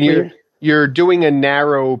one. Okay, when you're doing a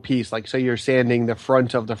narrow piece, like say you're sanding the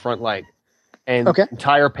front of the front leg, and the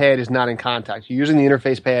entire pad is not in contact. You're using the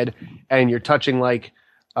interface pad, and you're touching like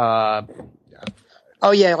the front,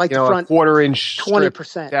 a 1/4-inch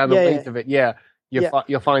 20% down the length of it. Yeah.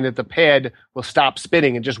 You'll find that the pad will stop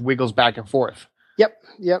spinning and just wiggles back and forth. Yep.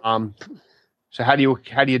 So how do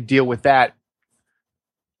you deal with that?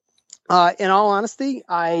 In all honesty,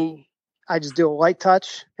 I just do a light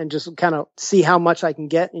touch and just kind of see how much I can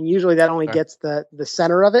get, and usually that only gets the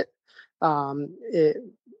center of it.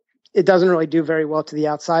 It doesn't really do very well to the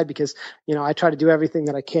outside because, I try to do everything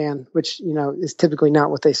that I can, which, is typically not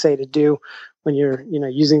what they say to do when you're,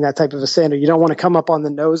 using that type of a sander. You don't want to come up on the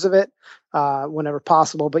nose of it whenever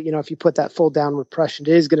possible. But, if you put that full downward pressure, it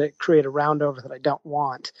is going to create a round over that I don't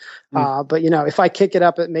want. But, if I kick it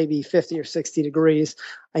up at maybe 50 or 60 degrees,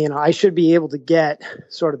 I should be able to get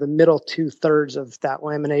sort of the middle 2/3 of that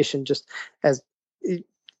lamination just as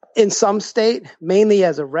in some state, mainly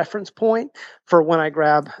as a reference point for when I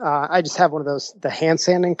grab, I just have one of those, the hand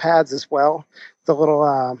sanding pads as well. The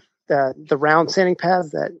little, the round sanding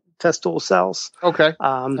pads that Festool sells. Okay.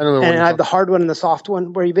 And I have the hard one and the soft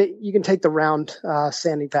one where you can take the round,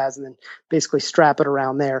 sanding pads and then basically strap it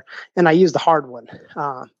around there. And I use the hard one.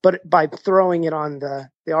 But by throwing it on the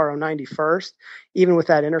RO90 first, even with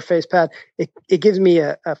that interface pad, it gives me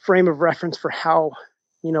a frame of reference for how,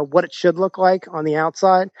 what it should look like on the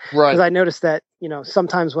outside. Right. Because I noticed that,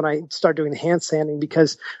 sometimes when I start doing the hand sanding,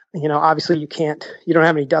 because, obviously you don't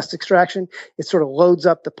have any dust extraction, it sort of loads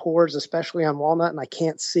up the pores, especially on walnut, and I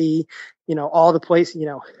can't see, all the place,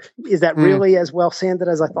 is that really as well sanded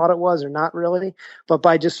as I thought it was or not really? But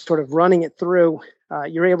by just sort of running it through,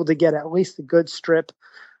 you're able to get at least a good strip,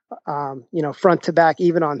 front to back,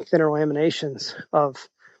 even on thinner laminations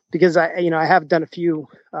because I have done a few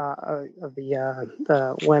of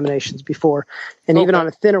the laminations before, and even on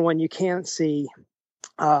a thinner one, you can see,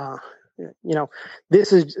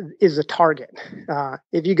 this is a target.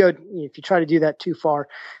 If you try to do that too far,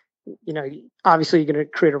 obviously you're going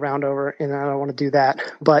to create a round over, and I don't want to do that.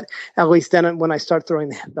 But at least then, when I start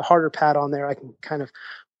throwing the harder pad on there,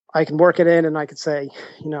 I can work it in, and I could say,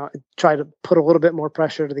 try to put a little bit more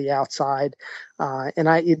pressure to the outside. And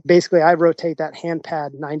I rotate that hand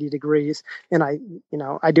pad 90 degrees, and I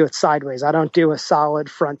do it sideways. I don't do a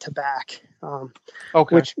solid front to back,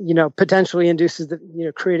 which, potentially induces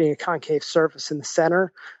creating a concave surface in the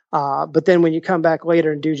center. But then when you come back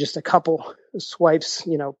later and do just a couple swipes,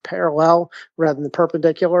 parallel rather than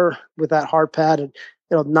perpendicular with that hard pad,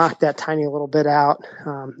 it'll knock that tiny little bit out,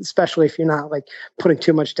 especially if you're not like putting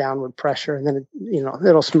too much downward pressure, and then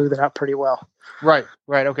it'll smooth it out pretty well. Right.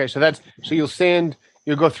 Okay. So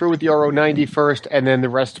you'll go through with the RO90 first, and then the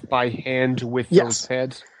rest by hand with those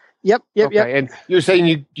pads. Yep. Okay. And you're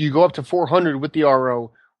saying you go up to 400 with the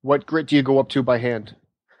RO. What grit do you go up to by hand?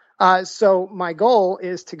 So my goal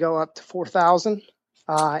is to go up to 4,000.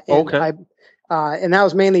 Okay. And that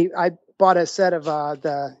was mainly, I bought a set of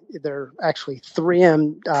they're actually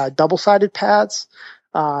 3M double-sided pads.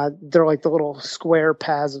 They're like the little square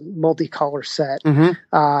pads, multicolor set.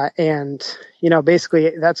 And,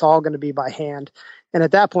 basically that's all going to be by hand. And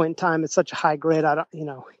at that point in time, it's such a high grit.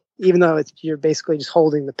 Even though you're basically just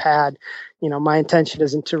holding the pad, my intention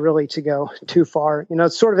isn't to go too far.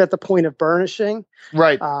 It's sort of at the point of burnishing.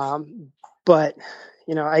 Right. But,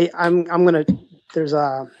 I'm going to, there's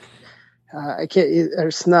a, I can't,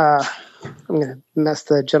 there's not, I'm going to mess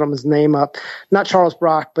the gentleman's name up. Not Charles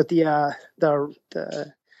Brock, but the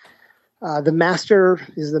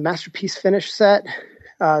masterpiece finish set.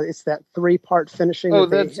 It's that 3-part finishing. Oh,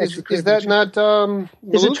 is that not,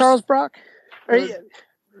 is it Charles Brock? I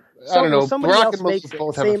don't know. Brock and Maloof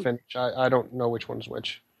both have a finish. I don't know which one's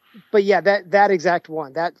which. But yeah, that exact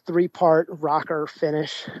one, that 3-part rocker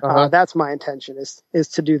finish, that's my intention is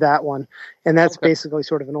to do that one. And that's basically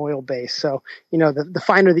sort of an oil base. So, the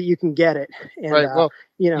finer that you can get it. And, right. Well,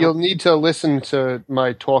 you'll need to listen to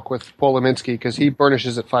my talk with Paul Leminski because he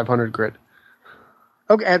burnishes at 500 grit.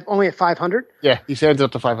 Okay. Only at 500? Yeah. He sands it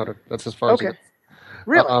up to 500. That's as far as he gets.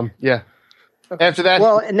 Really? Yeah. Okay. After that.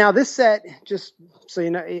 Well, and now this set, just so you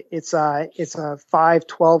know, it's a 5,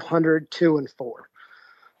 1200, 2, and 4.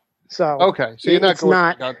 So okay, so you're not going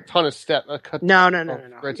a ton of step. No.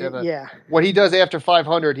 Yeah. What he does after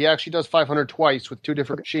 500, he actually does 500 twice with 2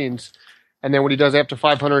 different machines, and then what he does after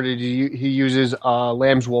 500, he uses a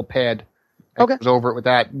lamb's wool pad. And goes over it with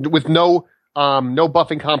that, with no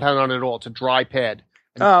buffing compound on it at all. It's a dry pad.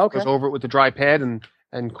 And goes over it with the dry pad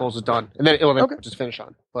and calls it done, and then it'll just finish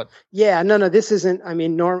on. But yeah, no, this isn't. I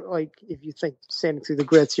mean, like if you think sanding through the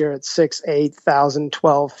grits, you're at 6, 8,000,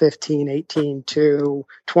 12, 15, 18, 2,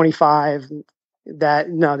 25.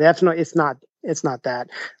 Definitely, it's not that.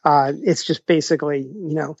 It's just basically,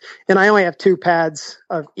 and I only have 2 pads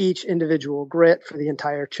of each individual grit for the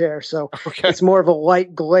entire chair, so it's more of a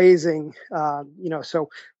light glazing. So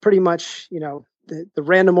pretty much, the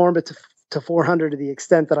random orbit to 400 to the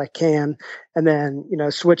extent that I can, and then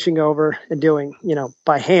switching over and doing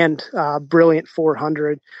by hand brilliant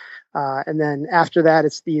 400, and then after that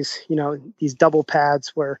it's these double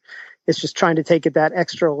pads where it's just trying to take it that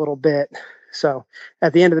extra little bit. So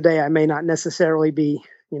at the end of the day, I may not necessarily be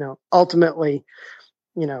ultimately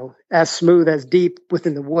as smooth as deep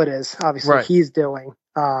within the wood as obviously he's doing,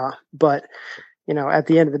 but at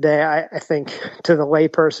the end of the day, I think to the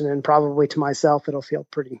layperson and probably to myself, it'll feel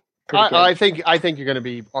pretty. I think you're going to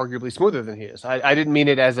be arguably smoother than he is. I didn't mean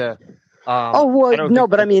it as a.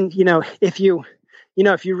 But I mean, if you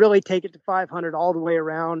really take it to 500 all the way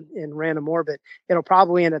around in random orbit, it'll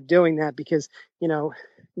probably end up doing that because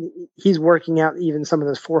he's working out even some of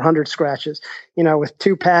those 400 scratches. With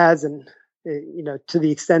 2 pads and to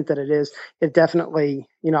the extent that it definitely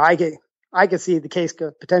I could see the case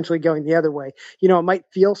potentially going the other way. It might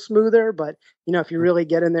feel smoother, but if you really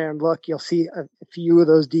get in there and look, you'll see a few of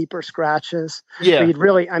those deeper scratches. Yeah. You'd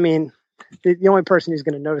really, I mean, the only person who's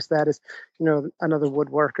going to notice that is, another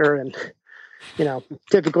woodworker, and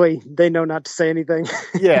typically they know not to say anything.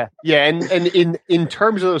 Yeah. And in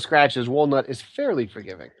terms of those scratches, walnut is fairly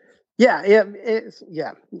forgiving. Yeah,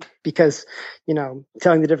 because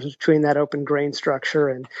telling the difference between that open grain structure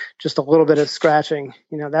and just a little bit of scratching,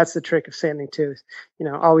 that's the trick of sanding too.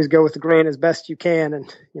 Always go with the grain as best you can,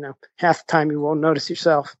 and half the time you won't notice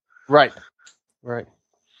yourself. Right.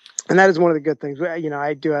 And that is one of the good things.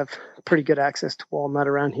 I do have pretty good access to walnut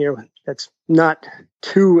around here. That's not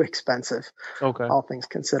too expensive. Okay. All things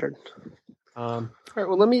considered. All right.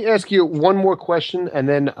 Well, let me ask you one more question, and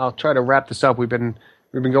then I'll try to wrap this up. We've been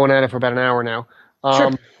going at it for about an hour now.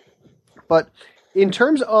 Sure. But in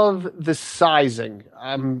terms of the sizing,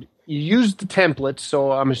 you used the templates,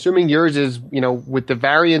 so I'm assuming yours is, with the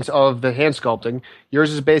variance of the hand sculpting,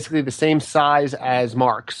 yours is basically the same size as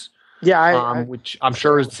Mark's. Yeah. Which I'm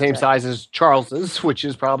sure is the same size as Charles's, which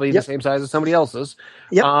is probably the same size as somebody else's.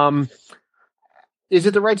 Yep. Is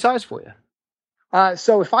it the right size for you?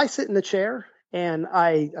 So if I sit in the chair and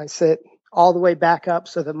I sit all the way back up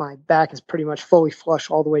so that my back is pretty much fully flush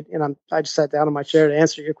all the way, and I just sat down in my chair to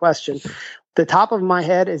answer your question. The top of my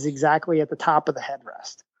head is exactly at the top of the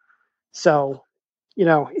headrest. So,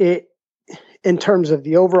 in terms of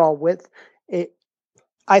the overall width,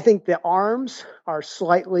 I think the arms are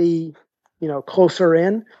slightly, closer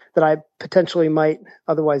in that I potentially might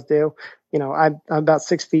otherwise do. I'm about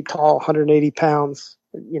 6 feet tall, 180 pounds,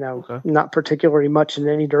 not particularly much in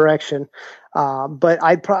any direction. But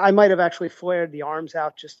I might have actually flared the arms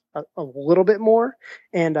out just a little bit more.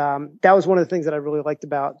 And that was one of the things that I really liked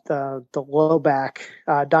about the low back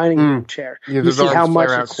dining room chair. Yeah, you see how much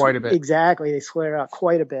flare out quite a bit. Exactly. They flare out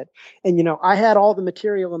quite a bit. And, I had all the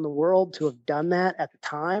material in the world to have done that at the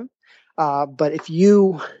time. But if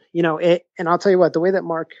and I'll tell you what, the way that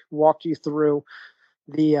Mark walked you through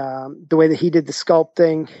the way that he did the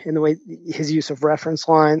sculpting and the way his use of reference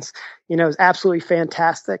lines, is absolutely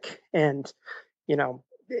fantastic. And,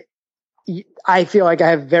 I feel like I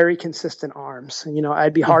have very consistent arms.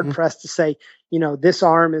 I'd be hard pressed to say, this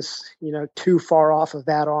arm is, too far off of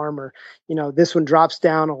that arm, or, this one drops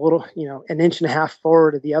down a little, an inch and a half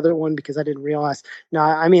forward of the other one because I didn't realize. No,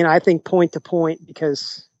 I mean, I think point to point,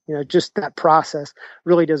 because, just that process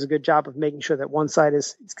really does a good job of making sure that one side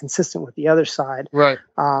is consistent with the other side. Right.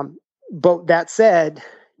 But that said,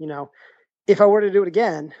 if I were to do it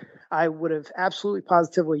again, I would have absolutely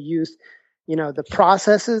positively used, the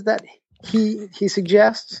processes that he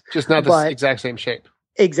suggests, just not the exact same shape.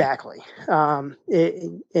 Exactly. And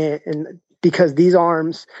because these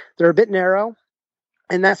arms, they're a bit narrow,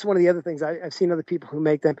 and that's one of the other things I've seen other people who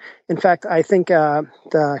make them. In fact, I think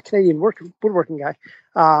the Canadian woodworking guy,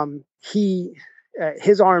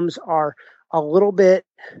 his arms are a little bit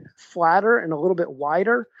flatter and a little bit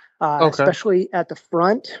wider, especially at the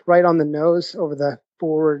front, right on the nose over the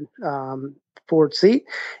forward seat,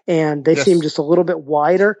 and they seem just a little bit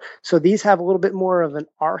wider. So these have a little bit more of an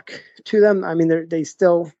arc to them. I mean, they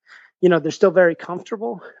still, they're still very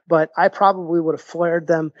comfortable, but I probably would have flared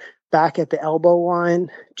them back at the elbow line,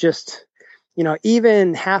 just,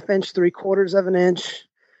 even half inch, 3/4 of an inch.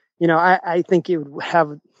 I think it would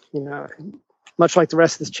have, much like the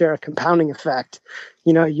rest of this chair, a compounding effect.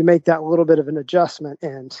 You make that little bit of an adjustment,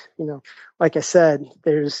 and, like I said,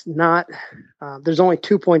 there's only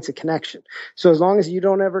 2 points of connection. So as long as you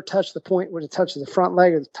don't ever touch the point where it touches the front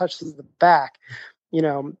leg or it touches the back,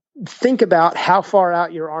 think about how far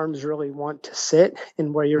out your arms really want to sit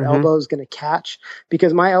and where your elbow is going to catch,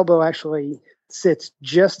 because my elbow actually sits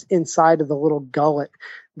just inside of the little gullet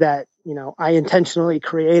that, I intentionally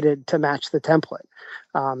created to match the template.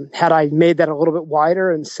 Had I made that a little bit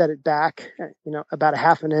wider and set it back, about a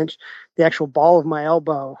half an inch, the actual ball of my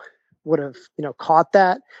elbow would have, caught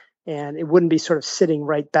that, and it wouldn't be sort of sitting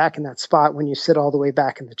right back in that spot when you sit all the way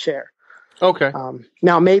back in the chair. Okay.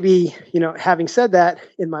 Now, maybe, having said that,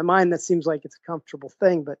 in my mind, that seems like it's a comfortable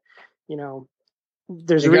thing, but,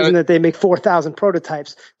 there's a reason that they make 4,000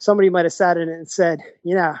 prototypes. Somebody might have sat in it and said,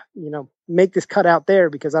 make this cut out there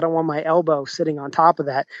because I don't want my elbow sitting on top of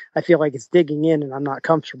that. I feel like it's digging in and I'm not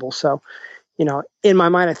comfortable. So, in my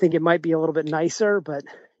mind, I think it might be a little bit nicer, but,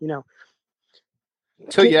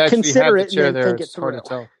 so you actually consider have the chair it and then there, think it it's hard through. to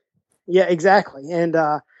tell. Yeah, exactly. And,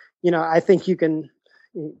 I think you can,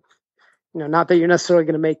 not that you're necessarily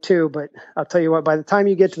going to make two, but I'll tell you what, by the time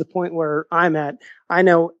you get to the point where I'm at, I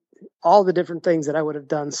know all the different things that I would have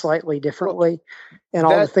done slightly differently, and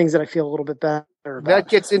all the things that I feel a little bit better about. That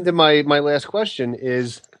gets into my last question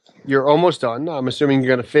is, you're almost done. I'm assuming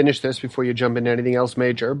you're going to finish this before you jump into anything else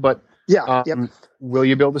major, but will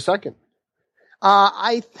you build a second?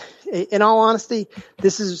 In all honesty,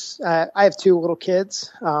 this is, I have 2 little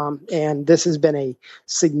kids, and this has been a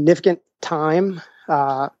significant time,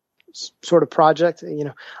 sort of project.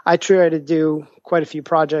 I try to do quite a few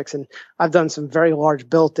projects, and I've done some very large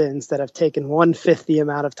built-ins that have taken 1/5 the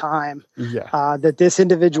amount of time that this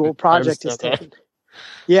individual project has taken.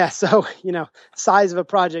 Yeah. So, size of a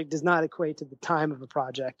project does not equate to the time of a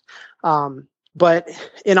project. But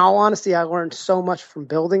in all honesty, I learned so much from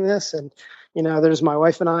building this, and, there's my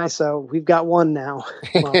wife and I, so we've got one now.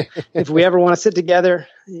 Well, if we ever want to sit together,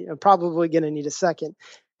 probably going to need a second.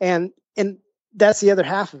 And that's the other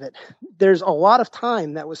half of it. There's a lot of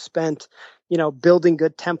time that was spent, building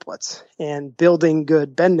good templates and building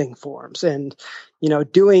good bending forms and,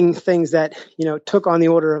 doing things that, took on the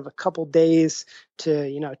order of a couple days to,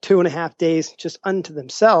 2.5 days just unto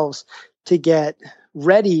themselves to get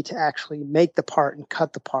ready to actually make the part and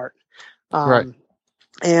cut the part. Right.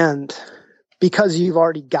 And because you've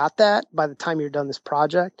already got that by the time you're done this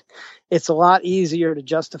project, it's a lot easier to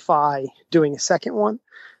justify doing a second one.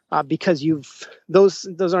 Because those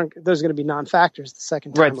are going to be non-factors the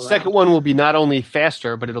second time. Right. The second one will be not only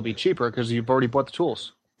faster, but it'll be cheaper because you've already bought the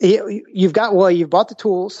tools. You've bought the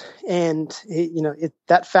tools, and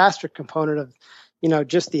that faster component of,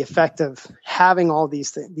 just the effect of having all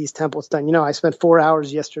these templates done. I spent 4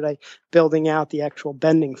 hours yesterday building out the actual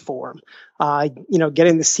bending form,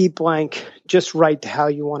 getting the seat blank just right to how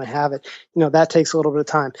you want to have it. That takes a little bit of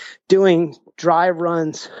time. Doing dry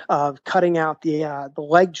runs of cutting out the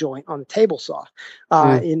leg joint on the table saw.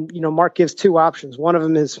 Mark gives two options. One of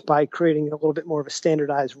them is by creating a little bit more of a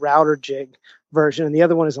standardized router jig version, and the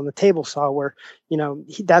other one is on the table saw where,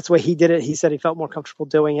 that's the way he did it. He said he felt more comfortable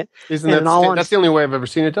doing it. That's the only way I've ever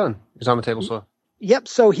seen it done, is on the table saw. Yep.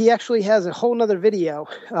 So he actually has a whole nother video.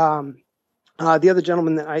 The other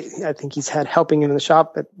gentleman that I think he's had helping him in the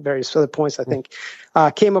shop at various other points, I think,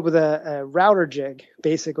 came up with a router jig,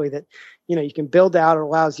 basically, that, you can build out. It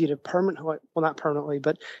allows you to not permanently,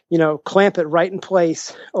 but, clamp it right in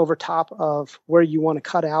place over top of where you want to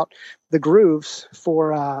cut out the grooves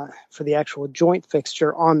for the actual joint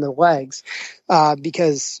fixture on the legs.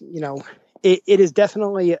 Because, it is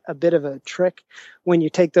definitely a bit of a trick when you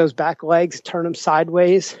take those back legs, turn them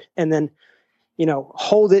sideways, and then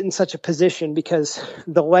hold it in such a position, because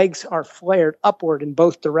the legs are flared upward in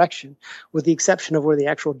both directions, with the exception of where the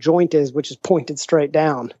actual joint is, which is pointed straight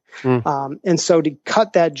down. And so to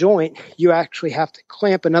cut that joint, you actually have to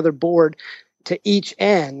clamp another board to each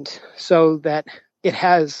end so that it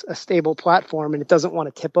has a stable platform and it doesn't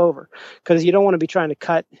want to tip over, because you don't want to be trying to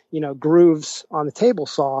cut, grooves on the table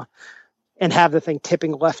saw and have the thing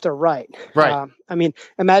tipping left or right. Right.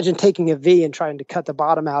 Imagine taking a V and trying to cut the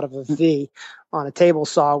bottom out of a V on a table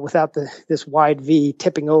saw without this wide V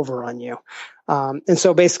tipping over on you. And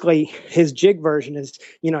so basically his jig version is,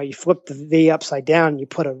 you flip the V upside down, you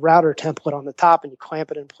put a router template on the top and you clamp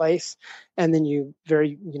it in place. And then you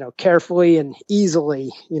very, carefully and easily,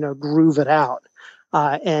 groove it out.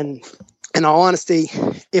 And in all honesty,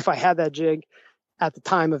 if I had that jig at the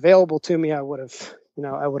time available to me, I would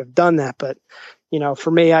have done that. But,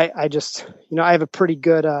 for me, I just, I have a pretty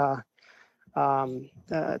good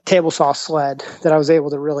table saw sled that I was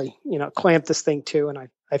able to really, clamp this thing to. And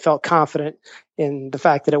I felt confident in the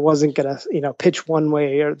fact that it wasn't going to, pitch one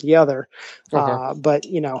way or the other. Okay. But,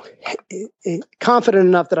 confident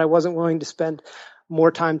enough that I wasn't willing to spend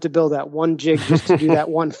more time to build that one jig just to do that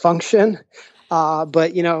one function.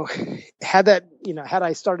 But, had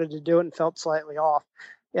I started to do it and felt slightly off,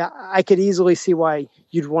 yeah, I could easily see why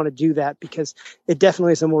you'd want to do that, because it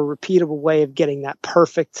definitely is a more repeatable way of getting that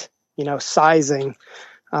perfect, sizing,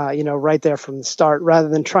 right there from the start, rather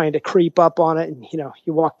than trying to creep up on it. And,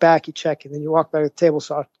 you walk back, you check, and then you walk back to the table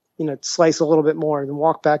saw, slice a little bit more and then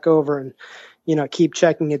walk back over and, keep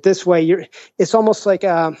checking it this way. It's almost like,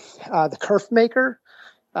 the kerf maker.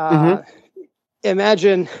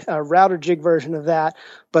 Imagine a router jig version of that,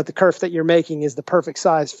 but the kerf that you're making is the perfect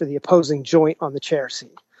size for the opposing joint on the chair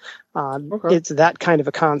seat. Okay. It's that kind of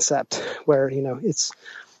a concept where, it's,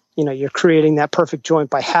 you're creating that perfect joint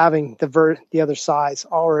by having the other size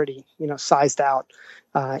already, sized out,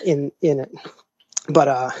 in it.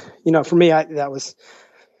 But, for me, that was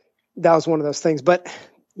one of those things. But,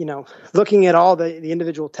 looking at all the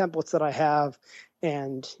individual templates that I have,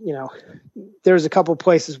 and, there's a couple of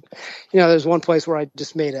places, there's one place where I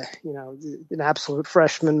just made an absolute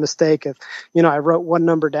freshman mistake of, I wrote one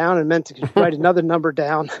number down and meant to write another number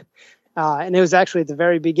down. And it was actually at the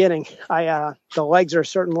very beginning. The legs are a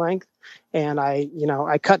certain length, and I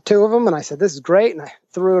cut two of them and I said, this is great. And I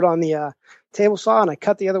threw it on the table saw and I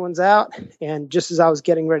cut the other ones out. And just as I was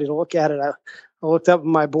getting ready to look at it, I looked up at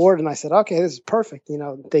my board and I said, okay, this is perfect.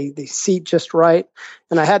 They seat just right.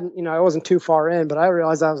 And I hadn't, I wasn't too far in, but I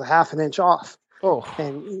realized I was a half an inch off. Oh.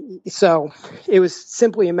 And so it was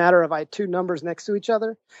simply a matter of I had two numbers next to each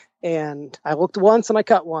other, and I looked once and I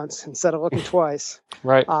cut once instead of looking twice.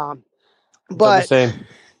 Right. But the same.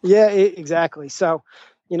 Yeah, exactly. So,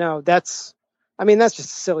 that's just a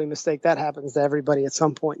silly mistake that happens to everybody at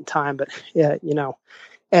some point in time. But yeah,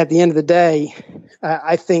 at the end of the day,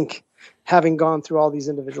 I think having gone through all these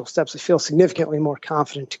individual steps, I feel significantly more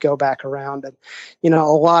confident to go back around. And, a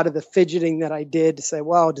lot of the fidgeting that I did to say,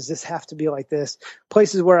 well, does this have to be like this?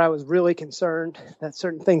 Places where I was really concerned that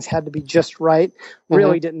certain things had to be just right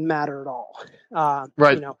really didn't matter at all.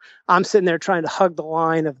 Right. I'm sitting there trying to hug the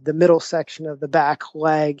line of the middle section of the back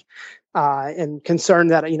leg, and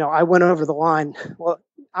concerned that, I went over the line. Well,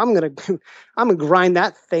 I'm going to grind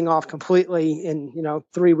that thing off completely in,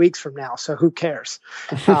 3 weeks from now. So who cares?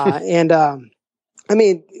 And that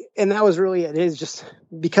was really, it is just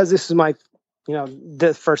because this is my,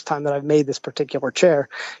 the first time that I've made this particular chair,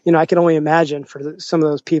 I can only imagine for some of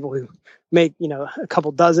those people who make, a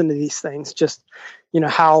couple dozen of these things, just,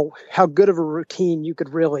 how good of a routine you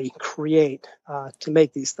could really create, to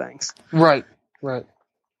make these things. Right. Right.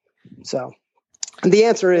 So. The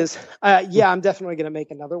answer is, yeah, I'm definitely going to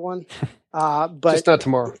make another one, but just not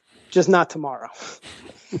tomorrow. Just not tomorrow.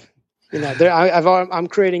 I'm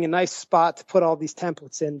creating a nice spot to put all these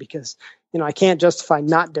templates in because, I can't justify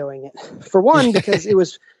not doing it. For one, because it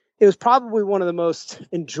was probably one of the most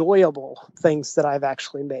enjoyable things that I've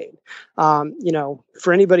actually made.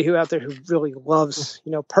 For anybody who out there who really loves,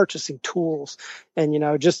 purchasing tools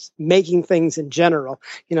and, just making things in general,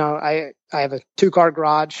 I have a 2-car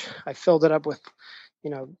garage. I filled it up with,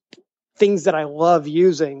 things that I love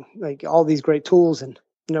using, like all these great tools. And,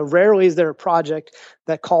 rarely is there a project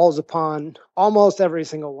that calls upon almost every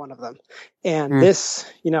single one of them. And this,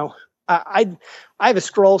 I have a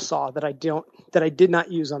scroll saw that I did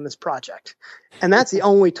not use on this project. And that's the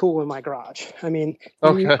only tool in my garage. I mean,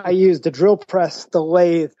 okay. I used the drill press, the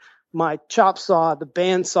lathe, my chop saw, the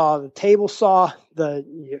band saw, the table saw,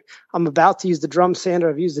 I'm about to use the drum sander.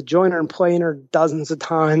 I've used the joiner and planer dozens of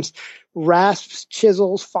times, rasps,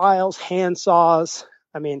 chisels, files, hand saws.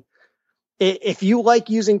 I mean, if you like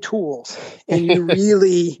using tools and you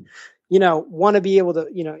really, want to be able to,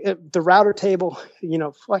 the router table,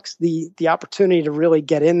 flex the opportunity to really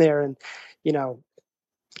get in there and,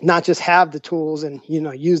 not just have the tools and,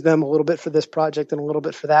 use them a little bit for this project and a little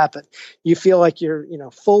bit for that, but you feel like you're,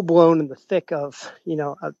 full blown in the thick of,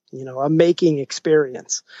 a making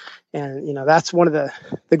experience. And, that's one of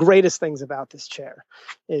the greatest things about this chair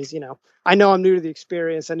is, I know I'm new to the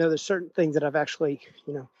experience. I know there's certain things that I've actually,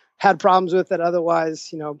 had problems with that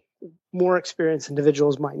otherwise, more experienced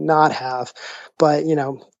individuals might not have. But,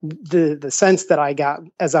 the sense that I got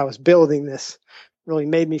as I was building this really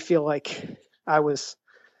made me feel like I was,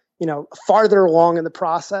 farther along in the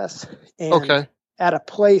process and at a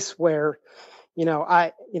place where,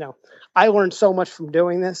 I learned so much from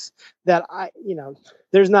doing this that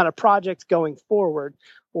there's not a project going forward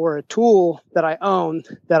or a tool that I own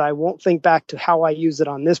that I won't think back to how I use it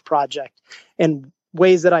on this project and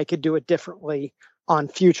ways that I could do it differently on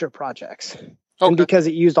future projects. Okay. And because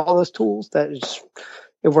it used all those tools, it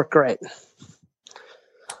worked great.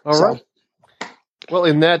 All right. Well,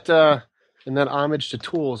 in that homage to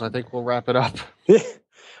tools, I think we'll wrap it up.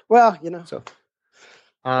 Well, so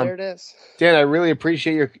there it is. Dan, I really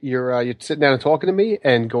appreciate you sitting down and talking to me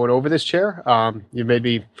and going over this chair. You made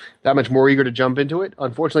me that much more eager to jump into it.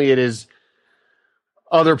 Unfortunately, it is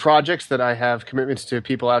other projects that I have commitments to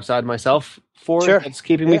people outside myself for that's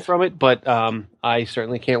keeping me from it, but I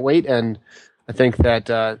certainly can't wait. And I think that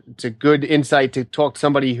it's a good insight to talk to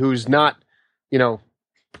somebody who's not,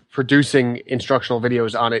 producing instructional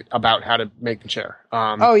videos on it about how to make the chair.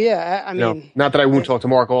 I mean, not that I won't talk to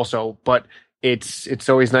Mark also, but it's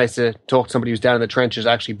always nice to talk to somebody who's down in the trenches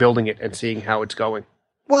actually building it and seeing how it's going.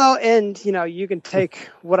 Well, and, you can take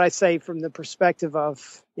what I say from the perspective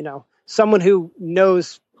of, someone who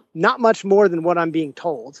knows not much more than what I'm being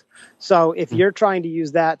told. So if you're trying to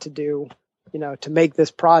use that to do, to make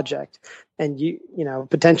this project and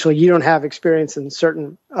potentially you don't have experience in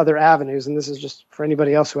certain other avenues. And this is just for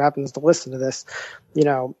anybody else who happens to listen to this,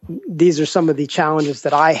 these are some of the challenges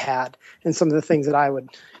that I had and some of the things that I would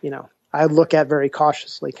look at very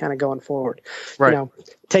cautiously kind of going forward. Right.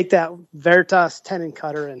 Take that Veritas tenon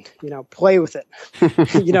cutter and, play with it,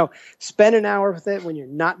 spend an hour with it when you're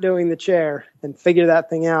not doing the chair and figure that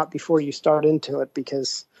thing out before you start into it.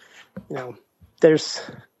 Because, there's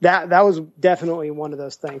that was definitely one of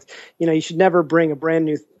those things, you should never bring a brand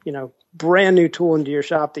new tool into your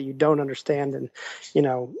shop that you don't understand and,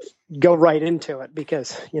 go right into it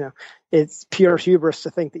because, it's pure hubris to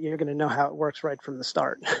think that you're going to know how it works right from the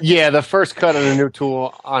start. Yeah. The first cut on a new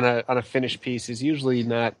tool on a finished piece is usually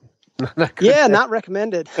not good. Yeah. Not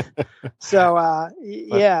recommended. So,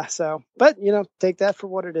 but take that for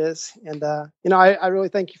what it is. And, I really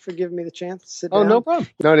thank you for giving me the chance to sit down. Oh, no problem.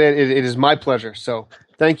 No, it is my pleasure. So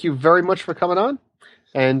thank you very much for coming on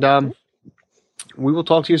and, we will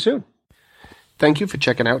talk to you soon. Thank you for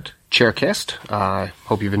checking out Chaircast. I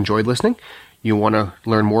hope you've enjoyed listening. You want to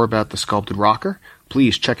learn more about the Sculpted Rocker,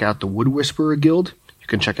 please check out the Wood Whisperer Guild. You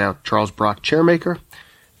can check out Charles Brock Chairmaker.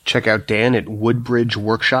 Check out Dan at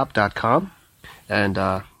woodbridgeworkshop.com. And,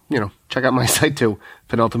 check out my site too,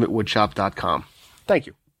 penultimatewoodshop.com. Thank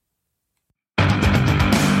you.